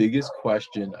the biggest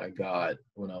question I got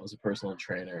when I was a personal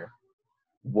trainer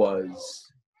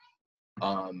was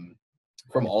um,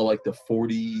 from all like the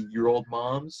 40-year-old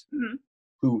moms Mhm.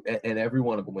 who, and every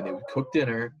one of them, when they would cook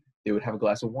dinner, they would have a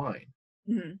glass of wine.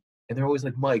 Mhm. And they're always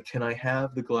like, Mike, can I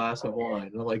have the glass of wine?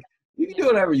 And I'm like, you can Yeah. do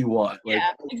whatever you want. Like,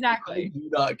 Yeah, I exactly. do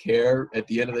not care at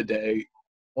the end of the day.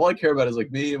 All I care about is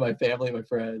like me, my family, my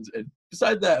friends. And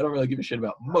besides that, I don't really give a shit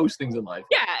about most things in life.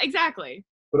 Yeah, exactly.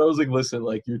 But I was like, listen,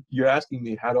 like you're asking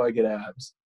me, how do I get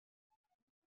abs?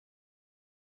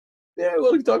 Yeah,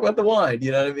 well, we can talk about the wine.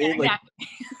 You know what I Yeah, mean? Like,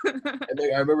 exactly. and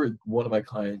like I remember one of my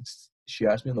clients, she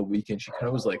asked me on the weekend, she kind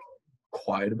of was like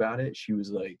quiet about it. She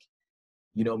was like,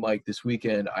 you know, Mike, this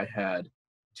weekend I had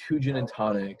 2 gin and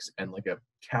tonics and like a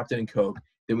Captain and Coke.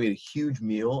 Then we had a huge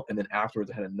meal, and then afterwards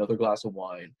I had another glass of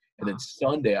wine. And then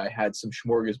Sunday I had some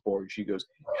smorgasbord. She goes,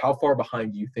 how far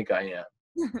behind do you think I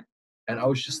am? And I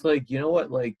was just like, you know what?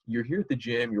 Like, you're here at the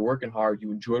gym, you're working hard,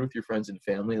 you enjoy it with your friends and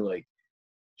family. Like,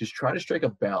 just try to strike a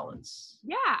balance.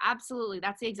 Yeah, absolutely.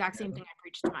 That's the exact same thing I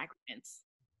preach to my clients.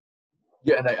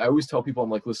 Yeah, and I always tell people,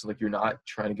 I'm like, listen, like you're not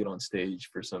trying to get on stage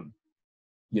for some,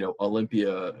 you know,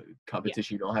 Olympia Yeah.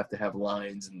 competition. You don't have to have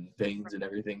lines and veins and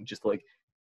everything. Just like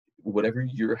whatever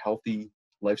your healthy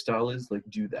lifestyle is, like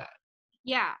do that.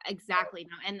 Yeah, exactly.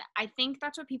 No, and I think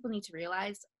that's what people need to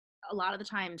realize a lot of the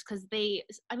times because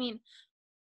I mean,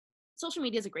 social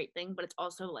media is a great thing, but it's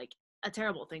also like a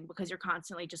terrible thing because you're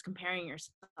constantly just comparing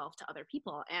yourself to other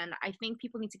people. And I think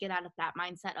people need to get out of that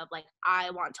mindset of like,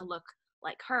 I want to look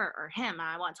like her or him.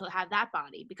 I want to have that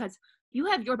body because you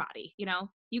have your body.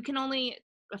 You can only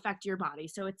affect your body.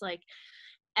 So it's like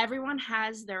everyone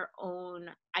has their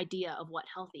own idea of what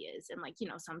healthy is. And like,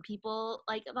 some people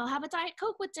like they'll have a Diet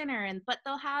Coke with dinner but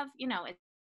they'll have,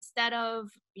 instead of,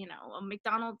 a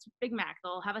McDonald's Big Mac,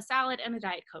 they'll have a salad and a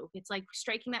Diet Coke. It's like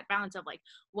striking that balance of like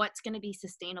what's going to be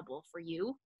sustainable for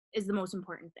you is the most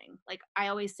important thing. Like I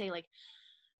always say, like,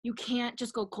 you can't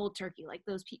just go cold turkey. Like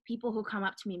those people who come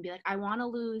up to me and be like, I want to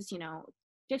lose,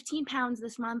 15 pounds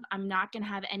this month. I'm not going to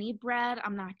have any bread.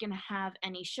 I'm not going to have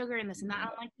any sugar and this and that. I'm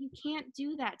like, you can't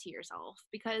do that to yourself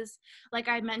because, like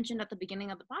I mentioned at the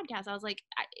beginning of the podcast, I was like,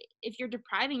 if you're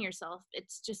depriving yourself,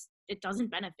 it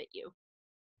doesn't benefit you.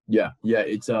 Yeah,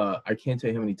 it's I can't tell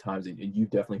you how many times, and you've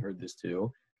definitely heard this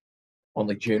too. On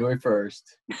like January 1st.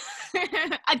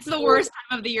 It's the worst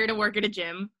time of the year to work at a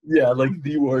gym. Yeah, like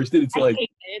the worst. And I hate it.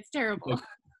 It's it's terrible.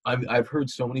 like I've heard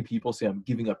so many people say I'm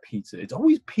giving up pizza. It's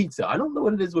always pizza. I don't know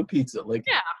what it is with pizza. Like,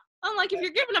 Yeah. I'm like, if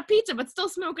you're giving up pizza but still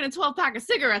smoking a 12-pack of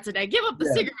cigarettes a day, give up the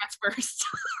yeah. cigarettes first.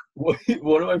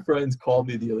 One of my friends called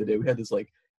me the other day. We had this like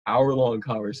hour-long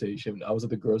conversation. I was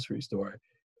at the grocery store,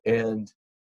 and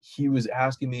he was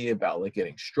asking me about like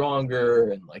getting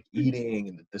stronger and like eating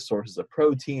and the sources of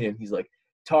protein. And he's like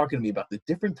talking to me about the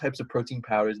different types of protein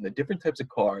powders and the different types of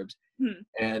carbs. Hmm.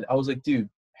 And I was like, dude,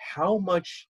 how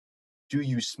much do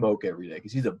you smoke every day?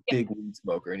 Because he's a Yeah. big weed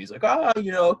smoker. And he's like,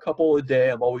 a couple a day.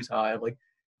 I'm always high. I'm like,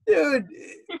 dude,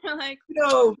 You're like, you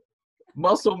know,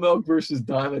 muscle milk versus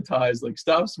dimetized. Like,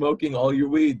 stop smoking all your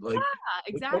weed. Like, yeah,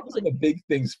 let's focus on exactly. the big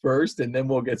things first, and then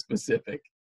we'll get specific.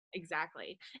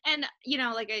 Exactly. And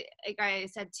like I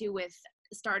said too, with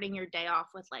starting your day off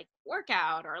with like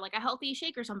workout or like a healthy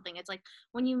shake or something, it's like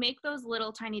when you make those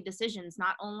little tiny decisions,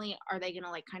 not only are they going to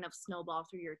like kind of snowball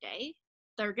through your day,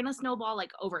 they're going to snowball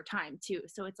like over time too.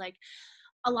 So it's like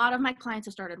a lot of my clients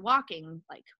have started walking,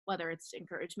 like whether it's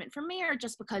encouragement from me or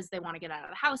just because they want to get out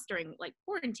of the house during like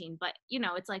quarantine. But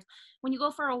it's like when you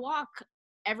go for a walk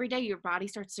every day, your body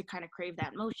starts to kind of crave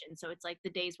that motion. So it's like the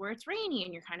days where it's rainy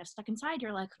and you're kind of stuck inside,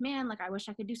 you're like, man, like I wish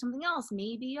I could do something else.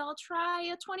 Maybe I'll try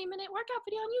a 20-minute workout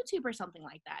video on YouTube or something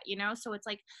like that. So it's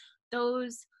like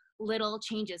those little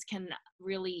changes can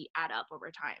really add up over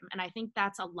time. And I think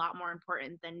that's a lot more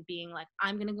important than being like,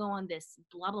 I'm going to go on this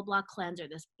blah, blah, blah cleanse or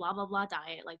this blah, blah, blah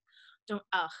diet. Like, don't,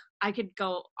 I could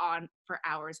go on for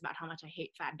hours about how much I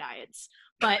hate fad diets,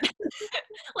 but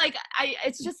like,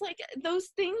 it's just like those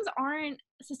things aren't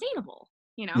sustainable.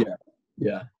 Yeah,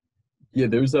 yeah, yeah.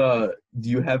 Do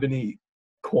you have any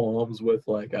qualms with,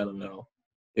 like, I don't know,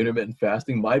 intermittent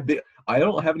fasting? I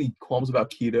don't have any qualms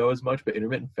about keto as much, but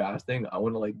intermittent fasting, I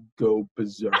want to like go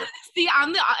berserk. See,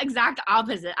 I'm the exact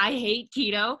opposite. I hate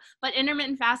keto, but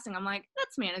intermittent fasting, I'm like,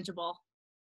 that's manageable.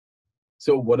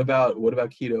 So what about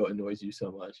keto annoys you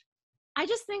so much? I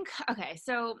just think, okay,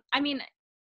 so I mean,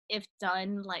 if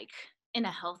done like in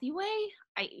a healthy way,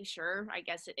 I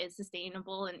guess it is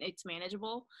sustainable and it's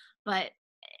manageable. But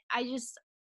I just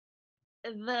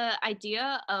the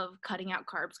idea of cutting out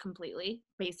carbs completely,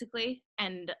 basically,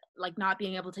 and like not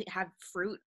being able to have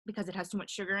fruit because it has too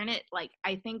much sugar in it, like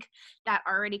I think that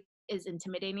already is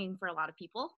intimidating for a lot of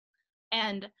people.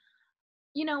 And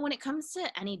when it comes to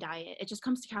any diet, it just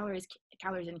comes to calories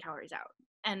in, calories out.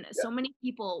 And Yeah, so many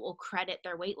people will credit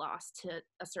their weight loss to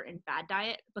a certain fad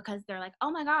diet because they're like, oh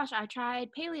my gosh, I tried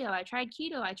paleo, I tried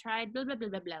keto, I tried blah, blah, blah,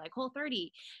 blah, blah, like Whole30,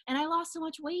 and I lost so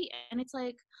much weight. And it's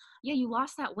like, yeah, you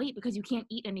lost that weight because you can't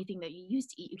eat anything that you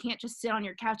used to eat. You can't just sit on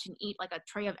your couch and eat like a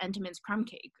tray of Entenmann's crumb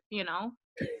cake.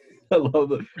 I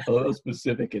love how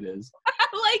specific it is.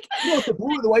 Like, You want the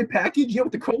blue and the white package? You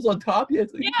want the crumbs on top? Yeah,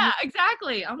 it's like, yeah,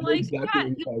 exactly. I'm I know like, exactly yeah, what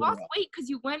you're you talking lost about. weight because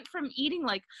you went from eating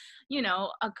like,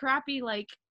 a crappy like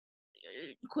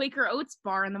Quaker Oats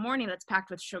bar in the morning that's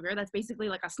packed with sugar. That's basically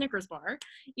like a Snickers bar.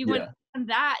 You went Yeah, from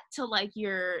that to like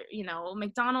your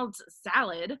McDonald's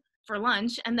salad for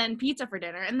lunch and then pizza for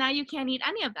dinner. And now you can't eat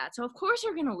any of that. So of course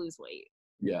you're going to lose weight.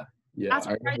 yeah, yeah. That's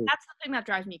I remember. that's the thing that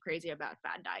drives me crazy about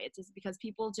fad diets is because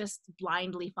people just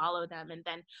blindly follow them and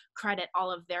then credit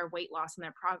all of their weight loss and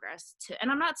their progress to,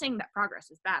 and I'm not saying that progress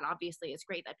is bad. Obviously, it's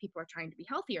great that people are trying to be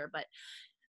healthier, but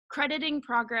crediting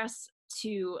progress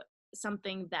to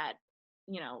something that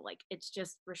like it's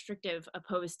just restrictive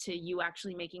opposed to you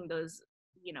actually making those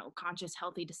conscious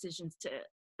healthy decisions to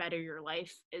better your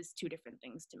life is two different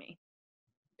things to me.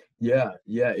 Yeah,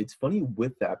 yeah. It's funny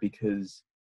with that because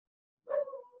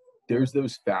there's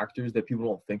those factors that people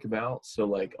don't think about. So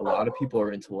like a lot of people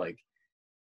are into like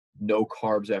no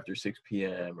carbs after 6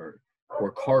 p.m. or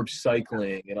carb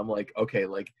cycling. And I'm like, okay,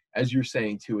 like as you're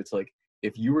saying too, it's like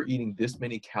if you were eating this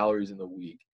many calories in the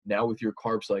week, now with your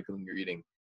carb cycling, you're eating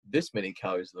this many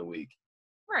calories in the week.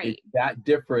 Right. It's that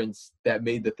difference that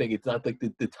made the thing. It's not like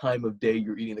the time of day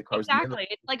you're eating the carbs. Exactly.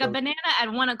 It's like a So, banana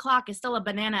at 1 o'clock is still a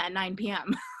banana at 9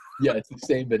 p.m. yeah, it's the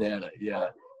same banana. Yeah.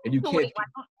 And you So can't, wait,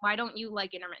 why don't you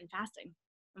like intermittent fasting?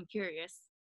 I'm curious.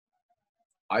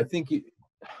 I think it,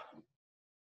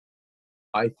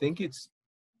 I think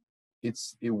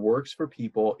it works for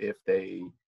people if they,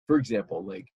 for example,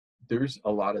 like there's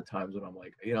a lot of times when I'm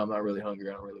like, I'm not really hungry,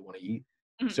 I don't really want to eat,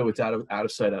 Mhm, so it's out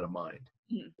of sight, out of mind.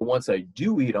 mhm, But once I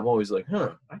do eat, I'm always like,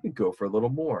 I could go for a little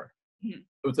more. mhm.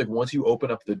 So it's like once you open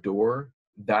up the door,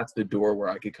 that's the door where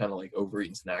I could kind of like overeat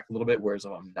and snack a little bit, whereas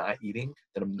if I'm not eating,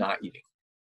 then I'm not eating.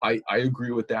 I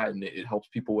agree with that, and it helps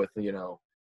people with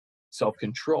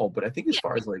self-control. But I think as Yeah,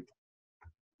 far as like,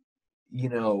 you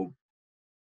know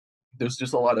there's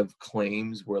just a lot of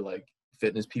claims where like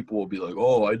fitness people will be like,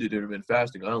 oh, I did intermittent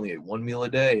fasting, I only ate one meal a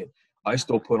day, and I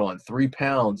still put on 3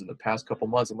 pounds in the past couple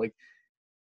months. I'm like,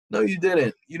 no, you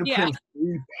didn't. You didn't put yeah,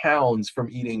 in 3 pounds from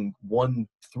eating one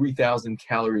 3,000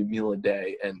 calorie meal a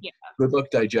day, and yeah, good luck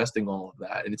digesting all of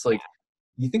that. And it's yeah, like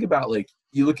you think about, like,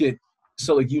 you look at,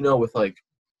 so like, with like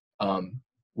um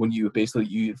when you basically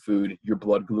eat food, your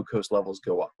blood glucose levels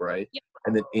go up, right? yeah.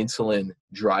 And then insulin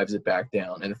drives it back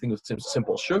down. And the thing with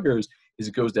simple sugars is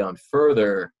it goes down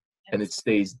further and it It's,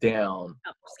 stays down.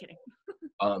 oh, just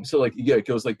kidding. So like, yeah, it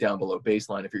goes like down below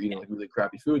baseline if you're eating like really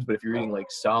crappy foods, but if you're eating like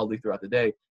solidly throughout the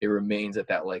day, it remains at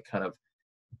that like kind of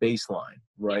baseline,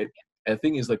 Yeah, right? And the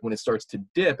thing is, like, when it starts to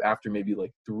dip after maybe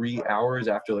like 3 hours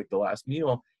after like the last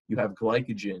meal, you have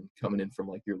glycogen coming in from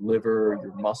like your liver,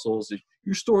 your muscles,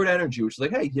 your stored energy, which is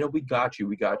like, hey, we got you,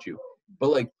 we got you. But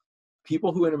like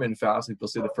people who intermittent fast, like they'll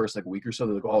say the first like week or so,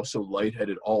 they're like, oh, so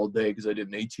lightheaded all day because I did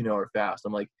an 18-hour fast.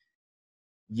 I'm like,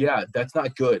 yeah, that's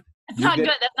not good. It's You're not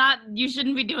getting good. That's not, you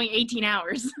shouldn't be doing 18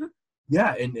 hours.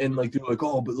 Yeah, and like they're like,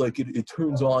 oh, but like it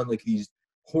turns on like these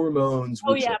hormones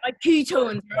Oh which yeah, like my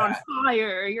ketones are on fat.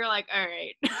 fire. You're like, all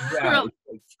right. Yeah, Relax. it's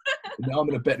like now I'm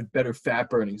in a better fat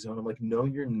burning zone. I'm like, no,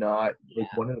 you're not. Like Yeah,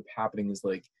 what ended up happening is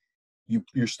like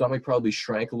your stomach probably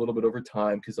shrank a little bit over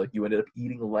time because like you ended up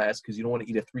eating less because you don't want to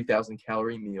eat a 3,000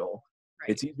 calorie meal. right.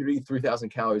 It's easier to eat 3,000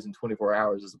 calories in 24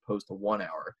 hours as opposed to 1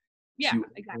 hour. So Yeah, you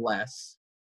ate exactly. less,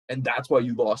 and that's why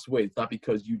you lost weight. It's not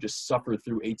because you just suffered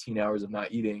through 18 hours of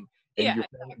not eating. And Yeah, your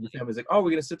exactly. family's like, oh,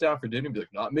 we're gonna sit down for dinner and be like,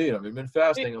 not me. I've been Maybe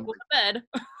fasting. I'm go like, to bed.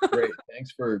 great,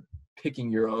 thanks for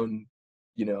picking your own,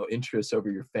 interests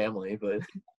over your family. But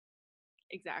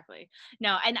Exactly.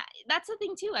 No, and that's the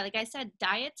thing too. Like I said,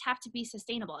 diets have to be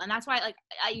sustainable, and that's why, like,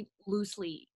 I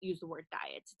loosely use the word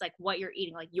diets. It's like what you're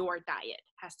eating, like your diet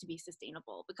has to be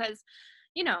sustainable because,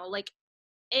 like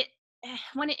it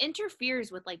when it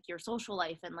interferes with like your social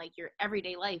life and like your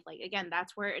everyday life, like again,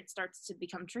 that's where it starts to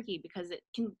become tricky because it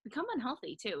can become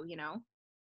unhealthy too. yeah,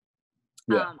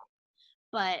 Um,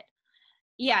 but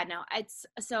yeah, no, it's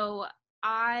so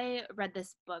I read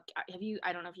this book. Have you?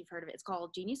 I don't know if you've heard of it. It's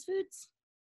called Genius Foods.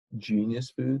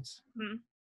 Genius Foods. Hmm.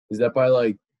 Is that by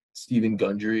like Stephen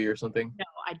Gundry or something? No,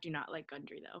 I do not like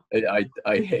Gundry though.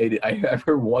 I hate it. I've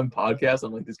heard one podcast.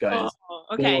 I'm like, this guy Oh, is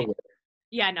okay. full of it.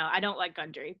 Yeah, no, I don't like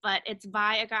Gundry, but it's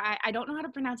by a guy. I don't know how to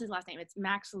pronounce his last name. It's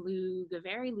Max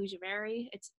Lugavere.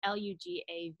 It's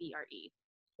Lugavre.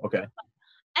 Okay.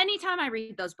 Anytime I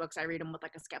read those books, I read them with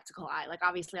like a skeptical eye. Like,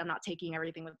 obviously, I'm not taking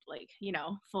everything with like,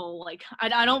 full, like,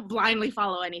 I don't blindly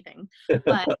follow anything.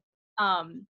 But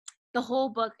um, the whole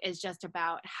book is just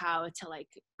about how to like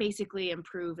basically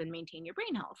improve and maintain your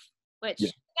brain health, Yeah. which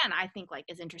again, I think like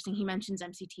is interesting. He mentions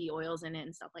MCT oils in it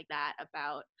and stuff like that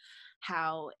about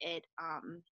how it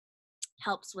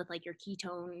helps with like your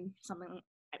ketone something.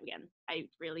 Again, I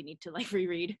really need to like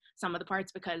reread some of the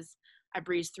parts because I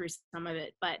breezed through some of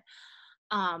it, but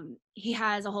he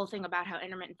has a whole thing about how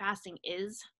intermittent fasting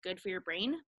is good for your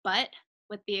brain, but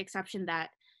with the exception that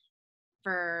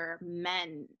for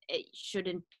men it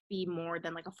shouldn't be more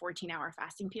than like a 14-hour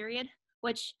fasting period,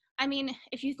 which, I mean,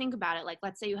 if you think about it, like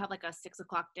let's say you have like a 6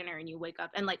 o'clock dinner and you wake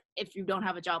up, and like if you don't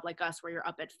have a job like us where you're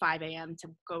up at 5 a.m. to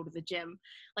go to the gym,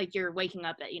 like you're waking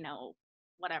up at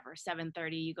whatever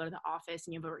 7:30, you go to the office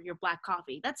and you have your black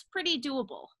coffee, that's pretty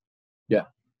doable. Yeah.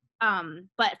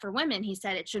 But for women, he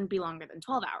said it shouldn't be longer than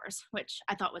 12 hours, which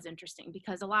I thought was interesting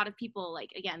because a lot of people, like,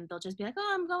 again, they'll just be like,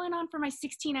 oh, I'm going on for my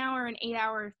 16-hour and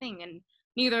 8-hour thing. And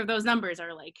neither of those numbers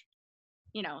are like,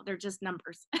 they're just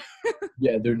numbers.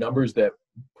 Yeah. They're numbers that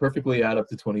perfectly add up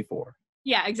to 24.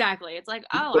 Yeah, exactly. It's like,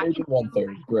 oh, I Third can and one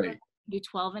third. Great. do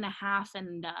 12 and a half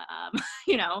and,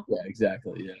 you know, Yeah,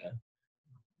 exactly. Yeah.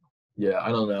 Yeah. I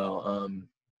don't know.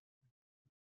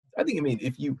 I think, I mean,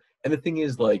 and the thing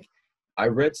is, like, I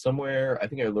read somewhere, I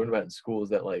think I learned about it in school, is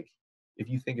that, like, if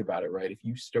you think about it, right, if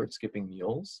you start skipping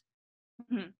meals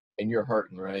mhm, and you're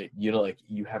hurting, right, like,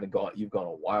 you've gone a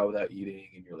while without eating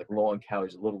and you're like low on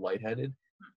calories, a little lightheaded,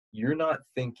 you're not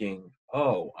thinking,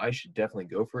 oh, I should definitely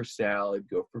go for a salad,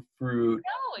 go for fruit,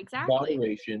 no, exactly.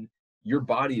 moderation. Your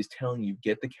body is telling you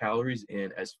get the calories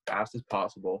in as fast as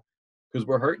possible because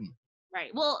we're hurting.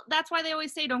 Right. Well, that's why they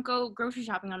always say don't go grocery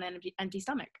shopping on an empty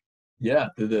stomach. Yeah,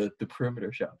 the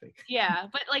perimeter shopping. Yeah.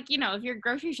 But like, if you're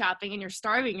grocery shopping and you're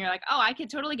starving, you're like, oh, I could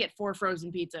totally get 4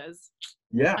 frozen pizzas.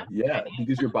 Yeah, That's a yeah, good idea.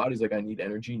 because your body's like, "I need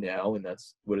energy now," and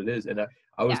that's what it is, and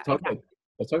I was Yeah, talking about exactly.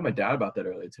 I was talking to my dad about that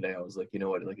earlier today. I was like, "You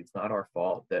know what? Like, it's not our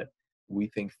fault that we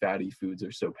think fatty foods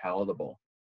are so palatable.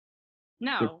 They're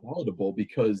No, palatable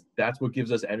because that's what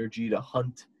gives us energy to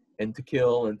hunt and to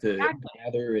kill and to exactly.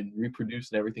 gather and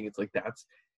reproduce and everything. It's like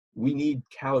we need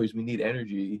calories, we need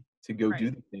energy to go Right. do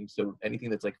these things. So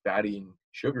anything that's like fatty and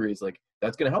sugary is like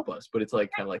that's gonna help us. But it's like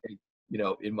kind of Right. like,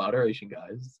 hey, in moderation,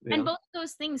 guys. And both of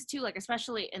those things too, like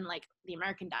especially in like the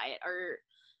American diet, are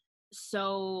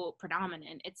so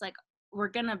predominant. It's like we're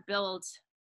gonna build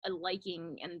a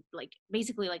liking and like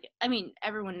basically like, I mean,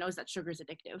 everyone knows that sugar is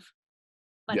addictive,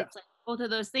 but Yeah, it's like both of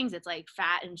those things, it's like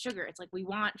fat and sugar. It's like we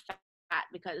want fat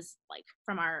because like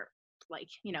from our like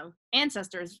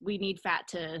ancestors, we need fat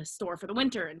to store for the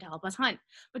winter and to help us hunt,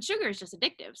 but sugar is just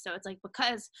addictive. So it's like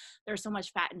because there's so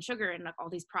much fat and sugar in like all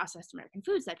these processed American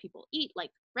foods that people eat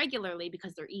like regularly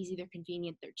because they're easy, they're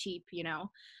convenient, they're cheap,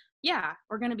 Yeah,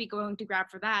 we're gonna be going to grab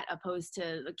for that opposed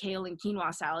to the kale and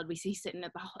quinoa salad we see sitting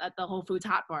at the Whole Foods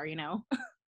hot bar, you know?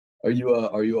 Are you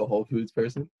a Whole Foods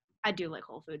person? I do like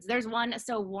Whole Foods. There's one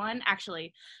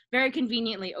actually very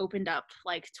conveniently opened up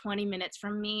like 20 minutes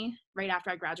from me right after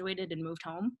I graduated and moved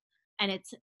home. And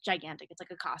it's gigantic. It's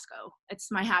like a Costco. It's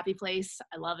my happy place.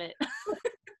 I love it.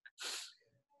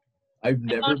 I've I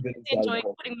don't never been inside of a enjoy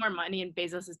Whole putting more money in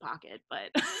Bezos's pocket, but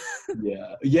Foods.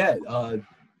 Yeah, yeah.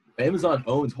 Amazon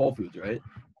owns Whole Foods, right?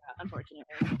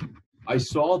 unfortunately. I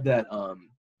saw that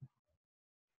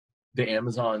the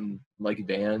Amazon like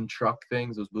van truck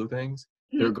things, those blue things,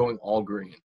 they're Mhm. going all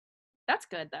green. That's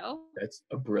good though. That's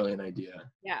a brilliant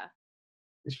idea. Yeah.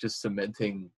 It's just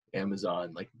cementing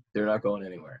Amazon. Like they're not going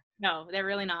anywhere. No, they're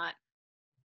really not.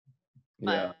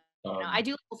 Yeah. But I Um,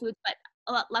 do like Whole Foods,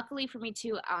 but luckily for me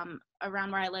too,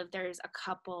 around where I live, there's a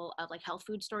couple of like health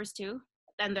food stores too.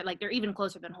 And they're even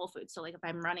closer than Whole Foods. So like if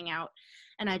I'm running out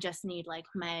and I just need like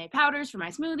my powders for my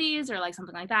smoothies or like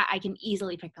something like that, I can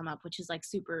easily pick them up, which is like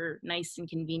super nice and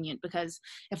convenient because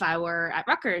if I were at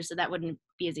Rutgers, that wouldn't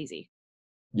be as easy.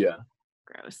 yeah,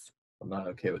 Gross. I'm not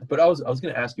okay with it. But I was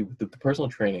gonna ask you with the personal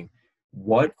training,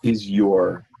 what is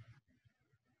your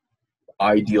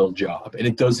ideal job? And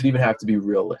it doesn't even have to be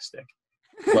realistic.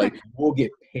 Like we'll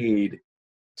get paid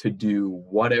to do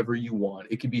whatever you want.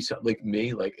 It could be something like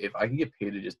me, like if I could get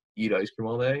paid to just eat ice cream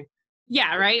all day,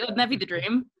 Yeah, right? Wouldn't that be the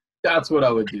dream? that's what I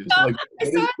would do. So like I what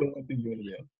is saw the one thing you want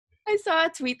to do? I saw a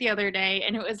tweet the other day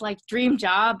and it was like dream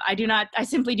job. I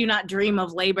simply do not dream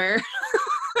of labor.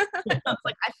 I was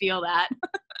like, I feel that.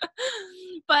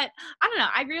 But I don't know.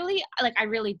 I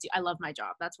really do. I love my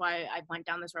job. That's why I went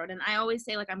down this road. And I always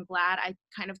say, like, I'm glad I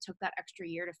kind of took that extra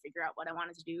year to figure out what I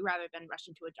wanted to do rather than rush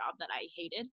into a job that I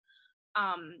hated.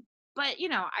 Um, but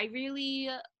I really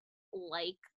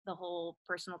like the whole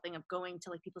personal thing of going to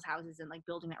like people's houses and like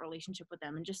building that relationship with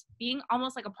them and just being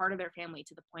almost like a part of their family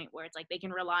to the point where it's like they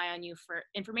can rely on you for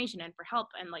information and for help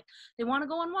and like they want to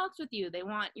go on walks with you. They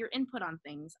want your input on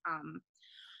things.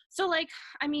 So like,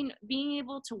 I mean, being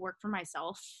able to work for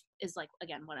myself is like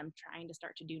again what I'm trying to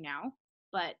start to do now.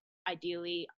 But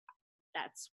ideally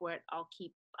that's what I'll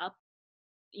keep up,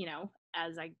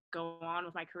 as I go on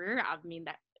with my career. I mean,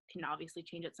 that can obviously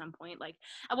change at some point. Like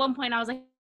at one point I was like,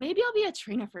 maybe I'll be a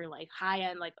trainer for like high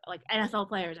end like NFL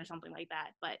players or something like that.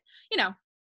 But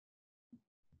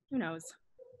who knows?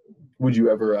 Would you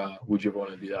ever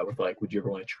want to do that with like would you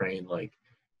ever want to train like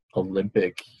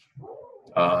Olympic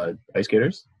ice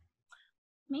skaters?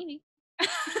 Maybe.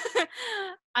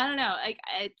 I don't know. Like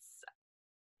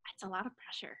it's a lot of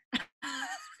pressure.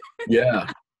 Yeah.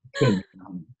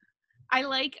 I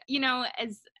like,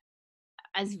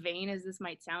 as vain as this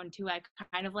might sound too, I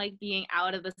kind of like being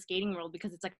out of the skating world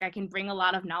because it's like I can bring a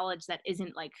lot of knowledge that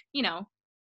isn't like,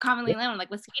 commonly known.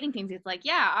 Like with skating things, it's like,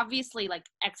 yeah, obviously like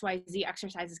XYZ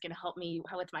exercise is going to help me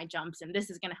with my jumps and this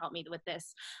is going to help me with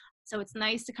this. So it's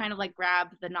nice to kind of like grab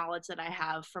the knowledge that I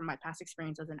have from my past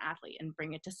experience as an athlete and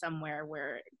bring it to somewhere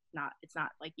where it's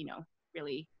not like,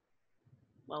 really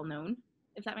well known,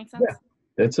 if that makes Yeah.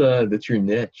 sense. That's your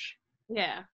niche.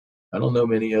 Yeah. I don't know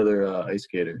many other ice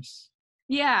skaters.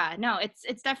 Yeah, no,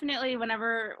 it's definitely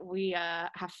whenever we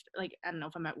have like I don't know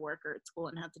if I'm at work or at school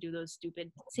and have to do those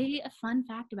stupid say a fun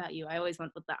fact about you. I always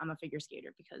went with the I'm a figure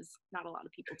skater because not a lot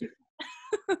of people do.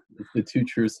 It's the two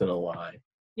truths and a lie.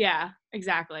 Yeah,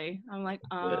 exactly. I'm like,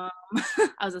 Yeah.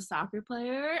 I was a soccer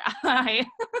player. I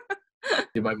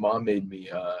Yeah, my mom made me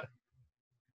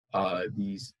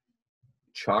these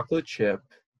chocolate chip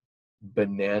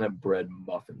banana bread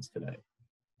muffins today.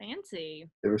 fancy.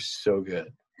 They were so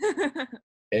good.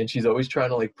 And she's always trying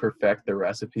to like perfect the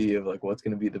recipe of like what's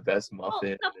gonna be the best Well,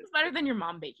 muffin. nothing's better than your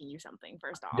mom baking you something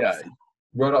first off. Yeah, So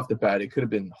right off the bat, it could have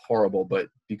been horrible, but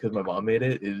because my mom made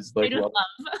it, it was like made with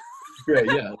love. great.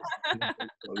 Yeah,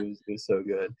 it was so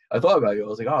good. I thought about you. I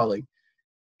was like, oh, like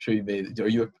sure you made it. Are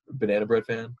you a banana bread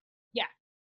fan? Yeah.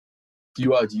 Do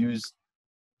you use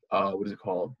what is it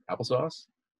called? Applesauce?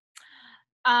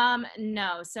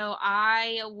 No. So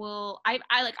I will. I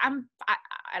like.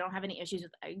 I don't have any issues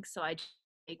with eggs, so I just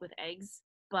bake with eggs.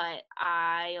 But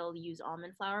I'll use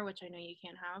almond flour, which I know you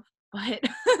can't have. But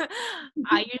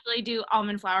I usually do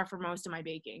almond flour for most of my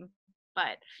baking.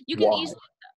 But you can Why? easily.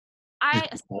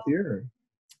 Just I healthier?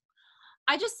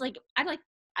 I just like.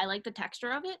 I like the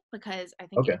texture of it because I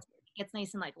think Okay. it gets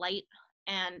nice and like light,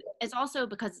 and it's also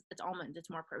because it's almonds. It's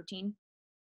more protein,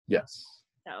 Yes.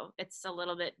 so it's a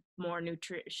little bit more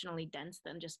nutritionally dense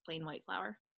than just plain white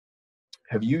flour.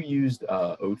 Have you used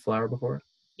oat flour before?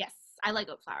 Yes, I like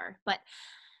oat flour, but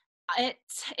it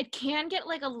it can get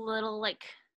like a little like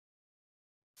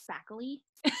saccharine,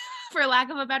 for lack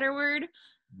of a better word.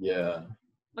 Yeah.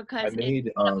 because I it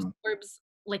made absorbs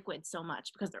liquid so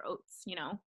much because they're oats,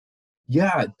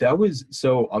 yeah, that was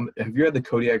so have you had the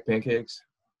Kodiak pancakes?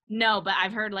 No, but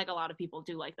I've heard like a lot of people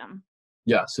do like them.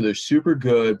 Yeah, so they're super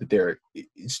good, but they're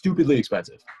stupidly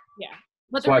expensive. Yeah.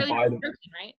 But So they're I really high buy in them.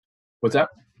 protein, right? What's that?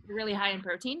 They're really high in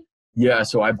protein. Yeah,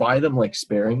 so I buy them like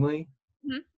sparingly.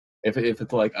 Mhm. If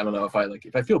it's like I don't know if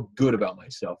I feel good about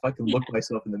myself, if I can Yeah. look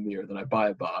myself in the mirror, then I buy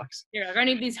a box. You're like, I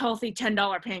need these healthy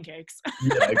 $10 pancakes.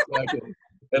 Yeah, exactly.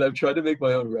 And I've tried to make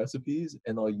my own recipes,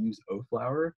 and I'll use oat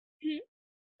flour. Mhm.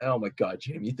 Oh my god,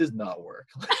 Jamie, it does not work.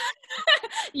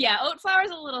 Yeah, oat flour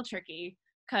is a little tricky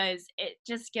because it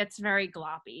just gets very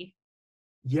gloppy.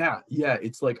 Yeah,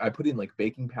 it's like I put in like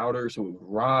baking powder so it would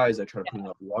rise. I try to put in Yeah,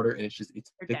 enough water, and it's you're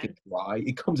thick and dead. dry.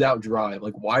 It comes out dry. I'm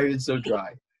like, why is it so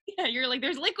dry? Yeah, you're like,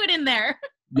 there's liquid in there.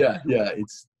 Yeah,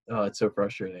 it's so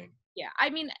frustrating. Yeah, I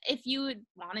mean, if you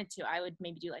wanted to, I would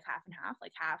maybe do like half and half,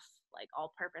 like half like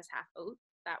all-purpose, half oat.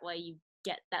 That way you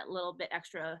get that little bit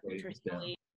extra Write this down.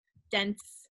 nutritionally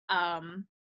dense,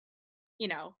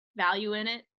 value in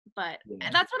it. But Yeah.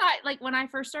 that's what I like when I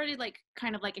first started like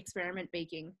kind of like experiment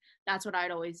baking. That's what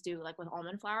I'd always do, like with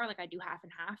almond flour. Like I do half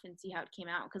and half and see how it came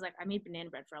out. Because like I made banana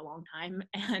bread for a long time,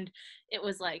 and it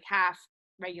was like half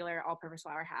regular all-purpose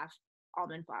flour, half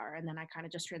almond flour, and then I kind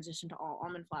of just transitioned to all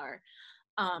almond flour.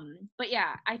 But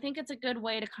yeah, I think it's a good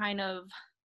way to kind of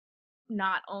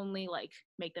not only like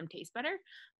make them taste better,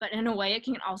 but in a way it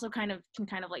can kind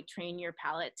of like train your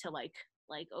palate to like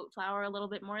oat flour a little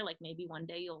bit more. Like maybe one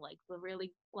day you'll like the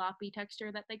really gloppy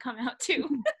texture that they come out to.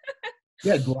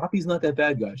 Yeah, gloppy's not that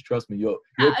bad, guys. Trust me. You'll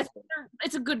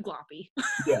It's a good gloppy.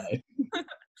 yeah.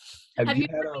 Have Have you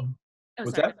you had oh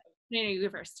what's sorry. that? No, you go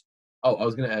first. Oh, I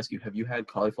was gonna ask you, have you had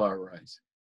cauliflower rice?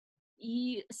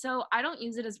 So I don't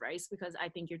use it as rice because I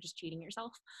think you're just cheating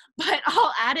yourself. But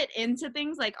I'll add it into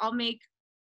things. Like I'll make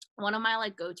one of my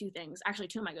like go-to things, actually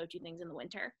two of my go-to things in the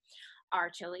winter are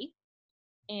chili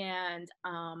and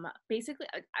basically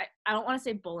I don't want to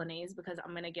say bolognese because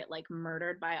I'm gonna get like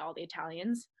murdered by all the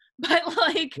Italians, but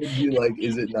like Would you like,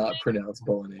 is it not pronounced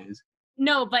bolognese?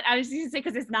 no, but I was just gonna say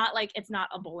because it's not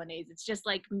a bolognese, it's just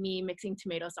like me mixing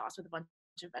tomato sauce with a bunch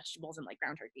of vegetables and like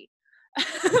ground turkey.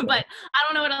 Okay. But I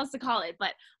don't know what else to call it.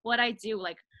 But what I do,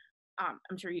 like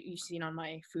I'm sure you've seen on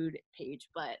my food page,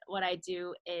 but what I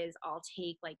do is I'll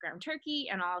take like ground turkey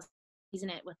and I'll season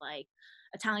it with like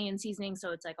Italian seasoning.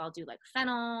 So it's like I'll do like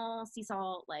fennel, sea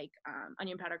salt, like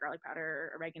onion powder, garlic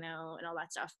powder, oregano, and all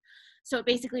that stuff. So it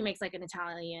basically makes like an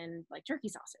Italian like turkey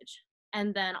sausage.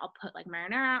 And then I'll put like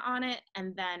marinara on it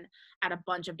and then add a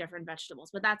bunch of different vegetables.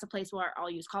 But that's a place where I'll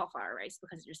use cauliflower rice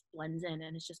because it just blends in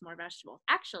and it's just more vegetables.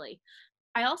 Actually,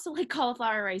 I also like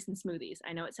cauliflower rice in smoothies.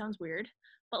 I know it sounds weird,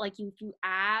 but like if you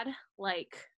add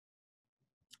like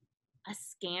a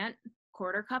scant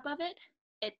quarter cup of it,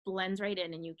 it blends right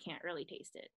in and you can't really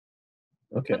taste it.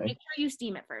 But Okay. make sure you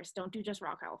steam it first. Don't do just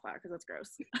raw cauliflower because that's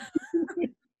gross.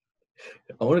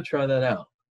 I want to try that out.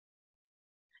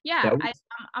 Yeah, That was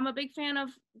I'm a big fan of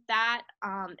that,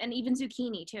 and even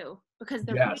zucchini too because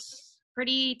they're yes.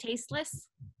 pretty tasteless.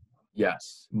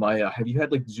 Yes. My have you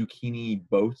had like zucchini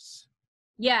boats?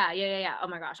 Yeah. Oh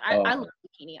my gosh, I love Oh,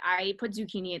 zucchini. I put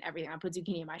zucchini in everything. I put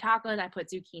zucchini in my tacos. I put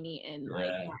zucchini in like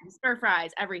yeah. stir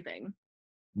fries, everything.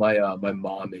 My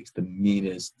mom makes the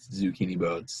meanest zucchini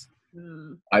boats.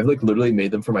 Mm. I've like literally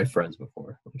made them for my friends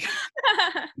before.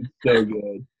 It's so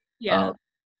good. Yeah. Um,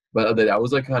 but that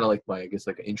was like kind of like my I guess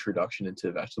like introduction into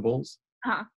vegetables.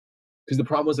 Uh-huh. Because the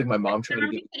problem was like my I mom tried to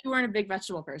remember get you said you weren't a big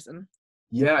vegetable person.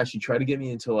 yeah, she tried to get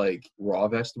me into like raw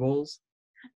vegetables.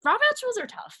 Raw vegetables are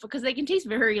tough because they can taste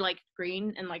very like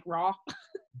green and like raw.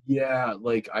 Yeah,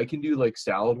 like I can do like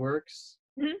salad works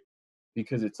Mhm.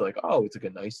 because it's like, oh, it's like a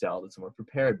nice salad that's more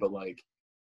prepared, but like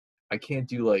I can't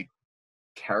do like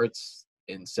carrots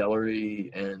and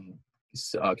celery and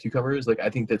cucumbers. Like I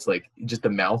think that's like just the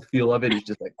mouth feel of it is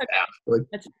just like Okay. ah, like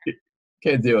That's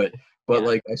can't do it. But yeah.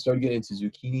 like I started getting into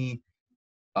zucchini,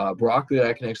 broccoli.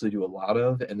 I can actually do a lot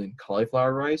of, and then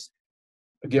cauliflower rice.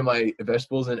 I get my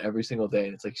vegetables in every single day,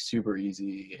 and it's like super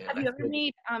easy. And Have I you ever feel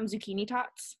made zucchini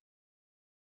tots?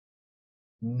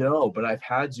 no, but I've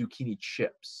had zucchini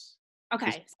chips. Is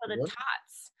Okay, so the what?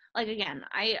 tots, like again,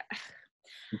 I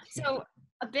Zucchini. so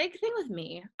a big thing with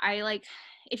me, I like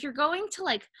if you're going to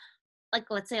like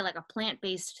let's say like a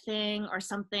plant-based thing or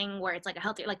something where it's like a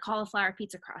healthy like cauliflower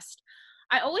pizza crust.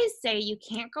 I always say you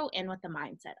can't go in with the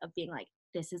mindset of being like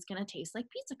this is going to taste like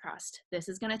pizza crust. This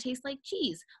is going to taste like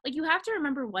cheese. Like you have to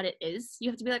remember what it is. You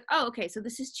have to be like, "Oh, okay, so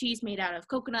this is cheese made out of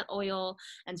coconut oil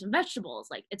and some vegetables.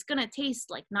 Like it's going to taste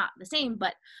like not the same,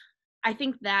 but I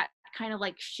think that kind of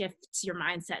like shifts your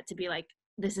mindset to be like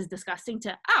this is disgusting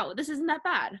to oh, this isn't that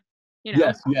bad." you know?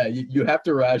 Yes, yeah, you have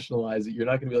to rationalize it. You're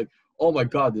not gonna be like, oh my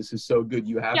God, this is so good.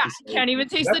 You have Yeah, to say, can't even you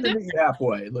taste have the to difference. meet you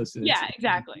halfway. Listen, Yeah, it's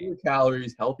exactly. fewer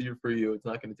calories, healthier for you. It's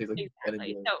not gonna taste like Ben and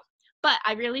Exactly. Jerry's. So, but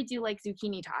I really do like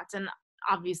zucchini tots, and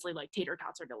obviously, like tater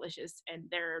tots are delicious, and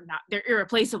they're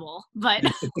irreplaceable. But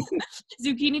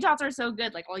zucchini tots are so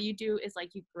good. Like all you do is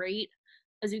like you grate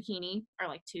a zucchini or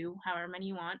like two, however many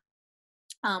you want,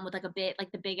 with like a bit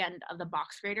like the big end of the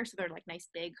box grater, so they're like nice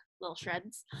big little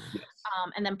shreds. Yes.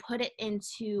 And then put it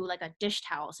into like a dish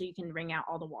towel so you can wring out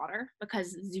all the water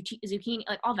because zucchini,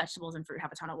 like all vegetables and fruit,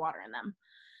 have a ton of water in them.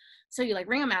 So you like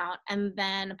wring them out and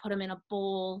then put them in a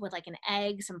bowl with like an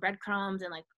egg, some breadcrumbs,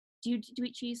 and like, do you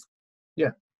eat cheese?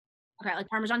 Yeah. Okay, like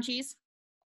Parmesan cheese.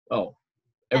 Oh,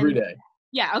 every And day.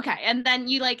 yeah, okay. And then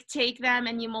you like take them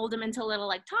and you mold them into little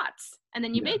like tots, and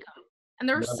then you Yeah. bake them, and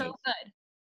they're so Nice. good.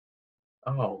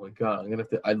 Oh my God, I'm gonna have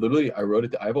to. I wrote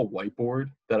it. I have a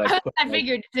whiteboard that I put I like.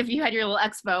 figured if you had your little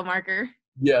expo marker.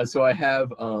 Yeah, so I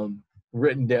have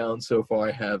written down so far.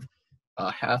 I have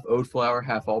half oat flour,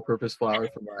 half all-purpose flour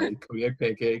for my cooking egg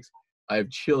pancakes. I have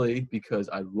chili because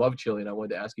I love chili, and I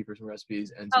wanted to ask you for some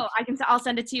recipes. And Oh, zucchini. I'll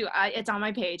send it to you. It's on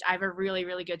my page. I have a really,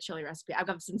 really good chili recipe. I've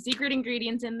got some secret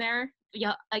ingredients in there.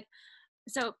 Yeah, like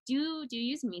so. Do you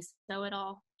use miso at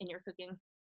all in your cooking?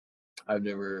 I've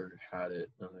never had it.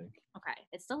 I think. Okay,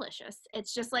 it's delicious.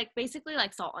 It's just like basically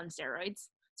like salt on steroids.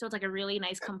 So it's like a really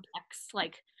nice, complex,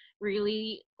 like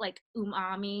really like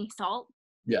umami salt.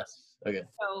 Yes. Okay.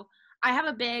 So I have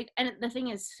a big, and the thing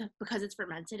is, because it's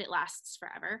fermented, it lasts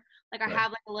forever. Like I Right.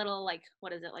 have like a little, like,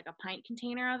 what is it, like a pint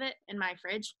container of it in my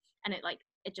fridge, and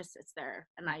it just sits there,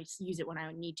 and I just use it when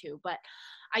I need to. But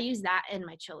I use that in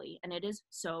my chili, and it is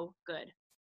so good.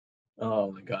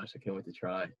 Oh my gosh, I can't wait to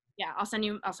try. Yeah, I'll send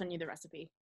you the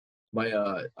recipe. My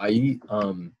I eat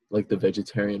like the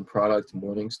vegetarian product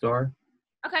Morningstar.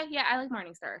 Okay, yeah, I like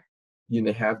Morningstar. You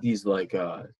know, they have these like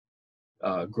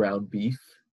ground beef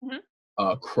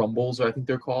Hmm. crumbles, I think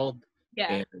they're called.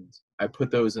 Yeah. And I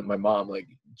put those in. My mom, like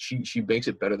she makes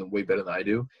it way better than I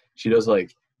do. She does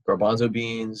like garbanzo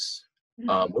beans. Hmm.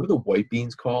 What are the white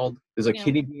beans called? There's like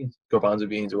kidney beans, garbanzo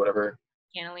beans, or whatever.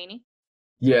 Cannellini.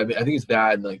 Yeah, I think it's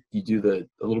that. And like you do the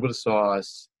a little bit of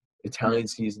sauce, Italian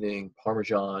seasoning,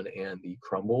 Parmesan, and the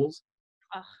crumbles.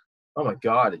 Oh, Oh my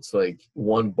God, it's like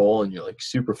one bowl and you're like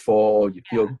super full. You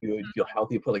feel yeah. good. You feel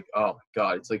healthy. But like, oh my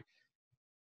God, it's like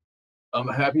I'm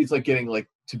happy it's like getting like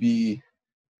to be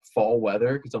fall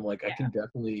weather because I'm like I can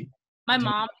definitely My do.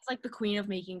 mom is like the queen of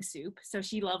making soup, so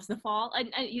she loves the fall.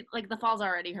 Like the fall's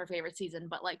already her favorite season,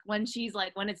 but like when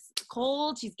it's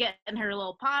cold, she's getting her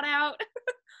little pot out.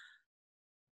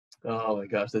 Oh my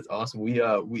gosh, that's awesome. We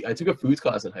I took a foods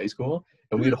class in high school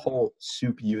and we Mhm, had a whole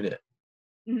soup unit.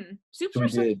 mhm. Soups So are we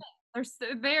so did,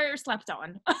 they're slept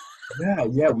on.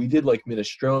 yeah, we did like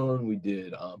minestrone, we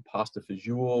did pasta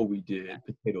fajoule, we did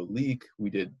potato leek, we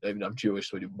did. I mean, I'm Jewish,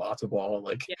 so we do matzo ball.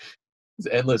 Like Yeah. it's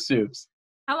endless soups.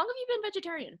 How long have you been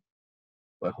vegetarian?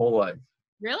 My whole life.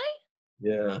 Really?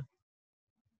 Yeah.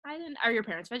 I didn't. Are your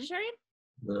parents vegetarian?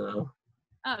 No.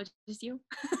 Oh, just you.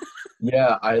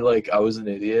 Yeah, I was an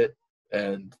idiot,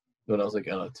 and when I was like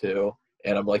I don't know two,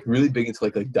 and I'm like really big into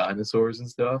like dinosaurs and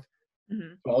stuff.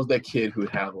 Hmm. So I was that kid who'd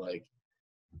have like,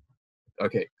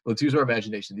 okay, let's use our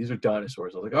imagination. These are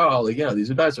dinosaurs. I was like, oh, like yeah, these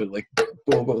are dinosaurs. Like,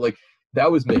 boom, boom. Like that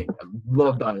was me. I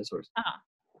love dinosaurs. Uh-huh.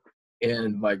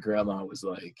 And my grandma was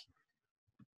like,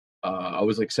 I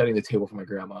was like setting the table for my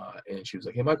grandma, and she was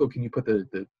like, hey, Michael, can you put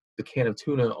the can of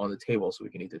tuna on the table so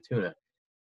we can eat the tuna?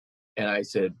 And I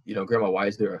said, you know, Grandma, why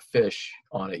is there a fish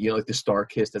on it? You know, like the star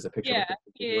kissed as a picture of Yeah. like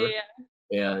the Yeah. door.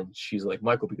 Yeah. And she's like,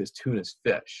 Michael, because tuna's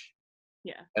fish.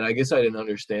 Yeah. And I guess I didn't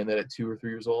understand that at 2 or 3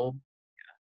 years old.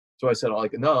 So I said,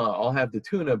 like, no, I'll have the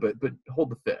tuna, but hold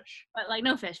the fish. But like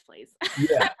no fish, please.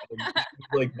 Yeah. And she was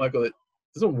like, Michael, it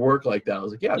doesn't work like that. I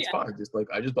was like, yeah, it's Yeah. fine. Just like,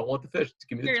 I just don't want the fish. Just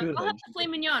give me the Here, tuna. I'll have And the she's filet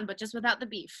like, mignon, but just without the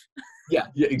beef. yeah,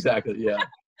 yeah, exactly. Yeah.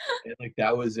 And like,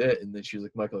 that was it. And then she was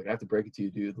like, Michael, like, I have to break it to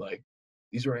you, dude. Like,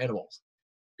 these are animals.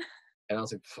 And I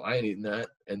was like, I ain't eating that.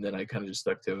 And then I kind of just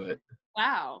stuck to it.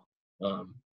 Wow.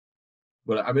 Um,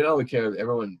 but I mean, I don't really care.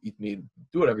 Everyone eat meat,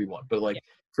 do whatever you want. But like, Yeah.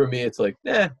 for me, it's like,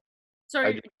 So I,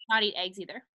 you not eat eggs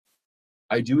either?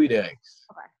 I do eat eggs.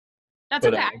 Okay. That's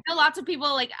But okay. I know lots of people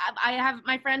like I have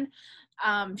my friend,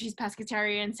 she's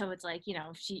pescatarian, so it's like,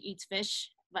 she eats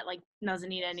fish, but like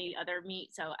doesn't eat any other meat.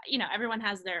 So, everyone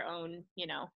has their own,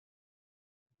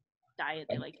 diet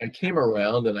they like. I came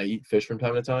around and I eat fish from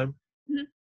time to time. Mhm.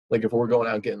 Like if we're going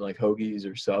out getting like hoagies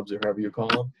or subs or however you call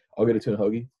them, I'll get a tuna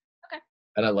hoagie, Okay.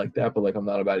 and I like that. But like I'm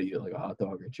not about to eat like a hot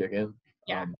dog or chicken.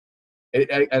 Yeah.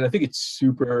 And I think it's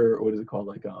super. What is it called?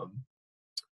 Like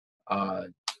uh,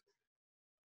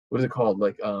 what is it called?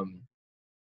 Like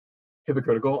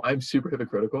hypocritical. I'm super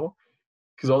hypocritical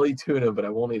because I'll eat tuna, but I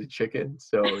won't eat a chicken.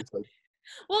 So it's like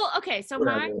Well, okay, so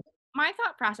whatever. my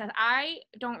thought process, I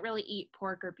don't really eat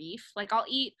pork or beef. Like I'll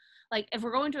eat like if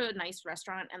we're going to a nice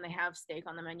restaurant and they have steak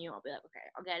on the menu, I'll be like, okay,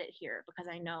 I'll get it here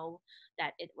because I know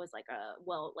that it was like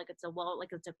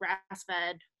it's a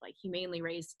grass-fed, like humanely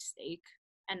raised steak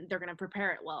and they're gonna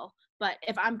prepare it well. But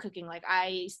if I'm cooking, like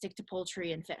I stick to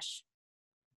poultry and fish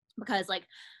because like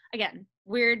again,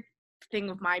 weird thing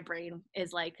with my brain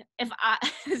is like if I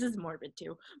this is morbid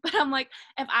too, but I'm like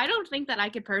if I don't think that I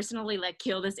could personally like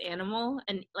kill this animal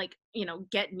and like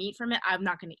get meat from it, I'm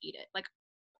not gonna eat it. Like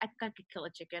I think I could kill a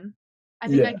chicken, I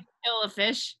think I Yeah, could kill a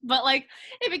fish, but like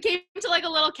if it came to like a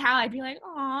little cow, I'd be like,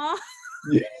 oh.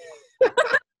 yeah.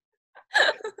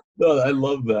 No, I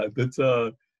love that. That's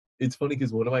it's funny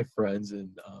because one of my friends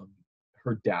and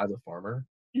her dad's a farmer,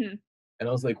 and I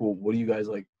was like, well, what do you guys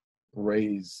like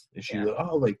raise? And she Yeah. was like,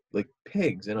 oh, like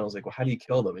pigs. And I was like, well, how do you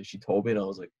kill them? And she told me, and I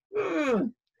was like,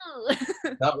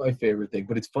 not my favorite thing.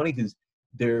 But it's funny because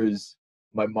there's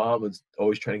my mom was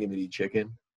always trying to get me to eat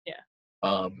chicken.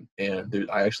 Yeah. And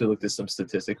I actually looked at some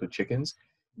statistics with chickens.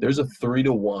 There's a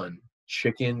 3-to-1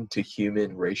 chicken to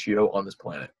human ratio on this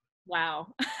planet. Wow.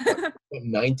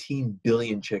 19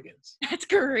 billion chickens. That's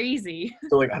crazy.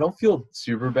 So like I don't feel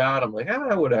super bad. I'm like,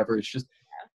 whatever. It's just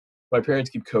my parents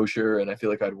keep kosher and I feel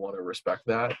like I'd want to respect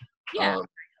that. Yeah, I totally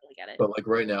get it. But like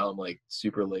right now I'm like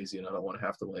super lazy and I don't want to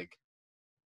have to like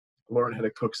learn how to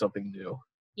cook something new.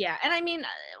 Yeah, and I mean,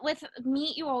 with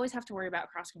meat, you always have to worry about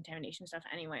cross-contamination stuff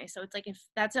anyway. So it's like if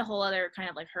that's a whole other kind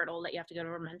of like hurdle that you have to go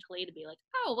over mentally to be like,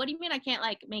 oh, what do you mean I can't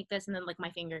like make this and then like my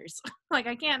fingers? Like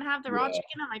I can't have the raw Yeah.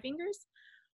 chicken on my fingers?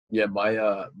 Yeah,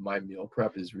 my meal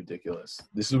prep is ridiculous.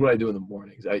 This is what I do in the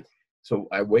mornings. I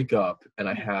wake up and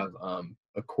I have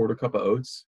a quarter cup of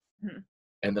oats Mhm.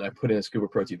 and then I put in a scoop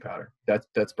of protein powder.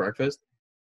 That's breakfast.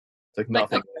 It's like Like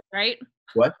nothing. cooked, right?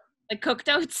 What? Like cooked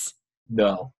oats?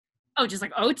 No. Oh, just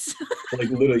like oats? Like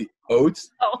literally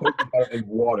oats, Oh, protein powder, and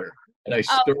water. And I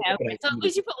stir it okay, up and okay. I So at eat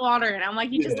least you put water in. I'm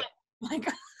like, you just it. like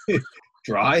Yeah.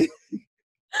 Dry?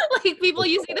 like people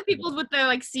you see the people with the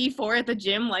like C4 at the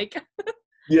gym, like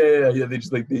Yeah. They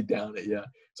just like they down it, yeah.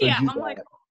 So I yeah, do I'm like, that.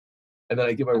 And then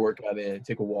I get my workout in,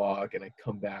 take a walk, and I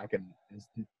come back and it's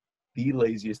the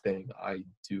laziest thing I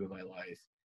do in my life.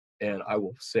 And I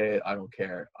will say it, I don't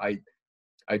care. I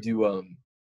do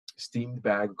steamed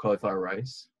bag of cauliflower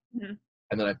rice, mhm,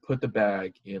 and then I put the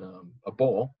bag in a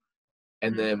bowl,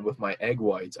 and mhm, then with my egg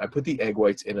whites, I put the egg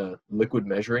whites in a liquid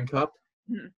measuring cup,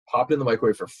 mhm, pop it in the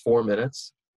microwave for 4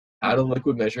 minutes, add mhm. a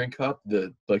liquid measuring cup,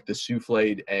 the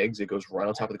souffled eggs, it goes right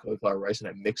on top of the cauliflower rice, and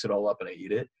I mix it all up and I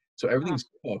eat it. So everything's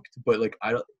cooked, but like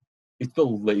I don't. It's the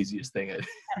laziest thing. That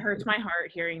hurts my heart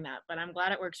hearing that, but I'm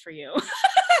glad it works for you.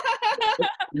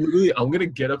 Literally, I'm gonna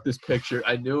get up this picture.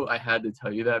 I knew I had to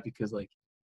tell you that because like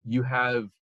you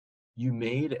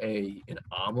made an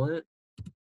omelet Oh,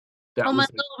 that was like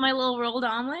my little rolled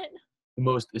omelet? the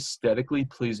most aesthetically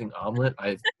pleasing omelet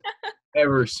I've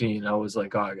ever seen. I was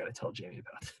like, oh, I gotta tell Jamie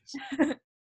about this.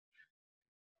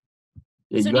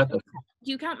 Yeah, So you got the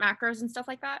do you count macros and stuff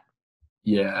like that?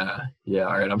 yeah.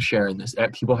 All right, I'm sharing this.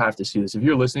 People have to see this. If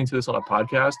you're listening to this on a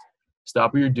podcast,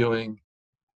 stop what you're doing,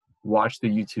 watch the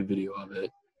YouTube video of it.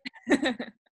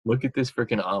 Look at this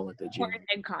freaking omelet that More Jamie.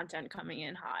 egg content coming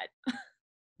in hot.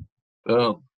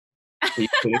 Boom. Are you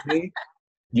kidding me?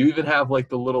 You even have like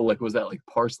the little like was that like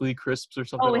parsley crisps or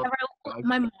something Oh, we on have the bag?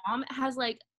 my mom has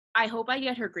like I hope I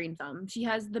get her green thumb. She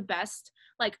has the best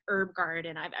like herb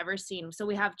garden I've ever seen. So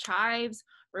we have chives,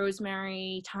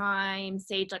 rosemary, thyme,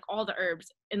 sage, like all the herbs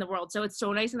in the world. So it's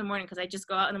so nice in the morning because I just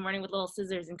go out in the morning with little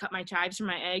scissors and cut my chives from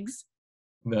my eggs.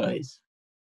 Nice.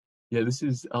 Yeah, this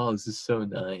is so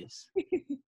nice.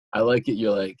 I like it.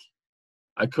 You're like,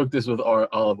 I cooked this with our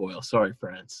olive oil. Sorry,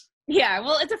 France. Yeah,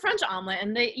 well, it's a French omelet,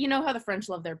 and you know how the French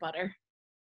love their butter.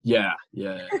 Yeah.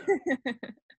 But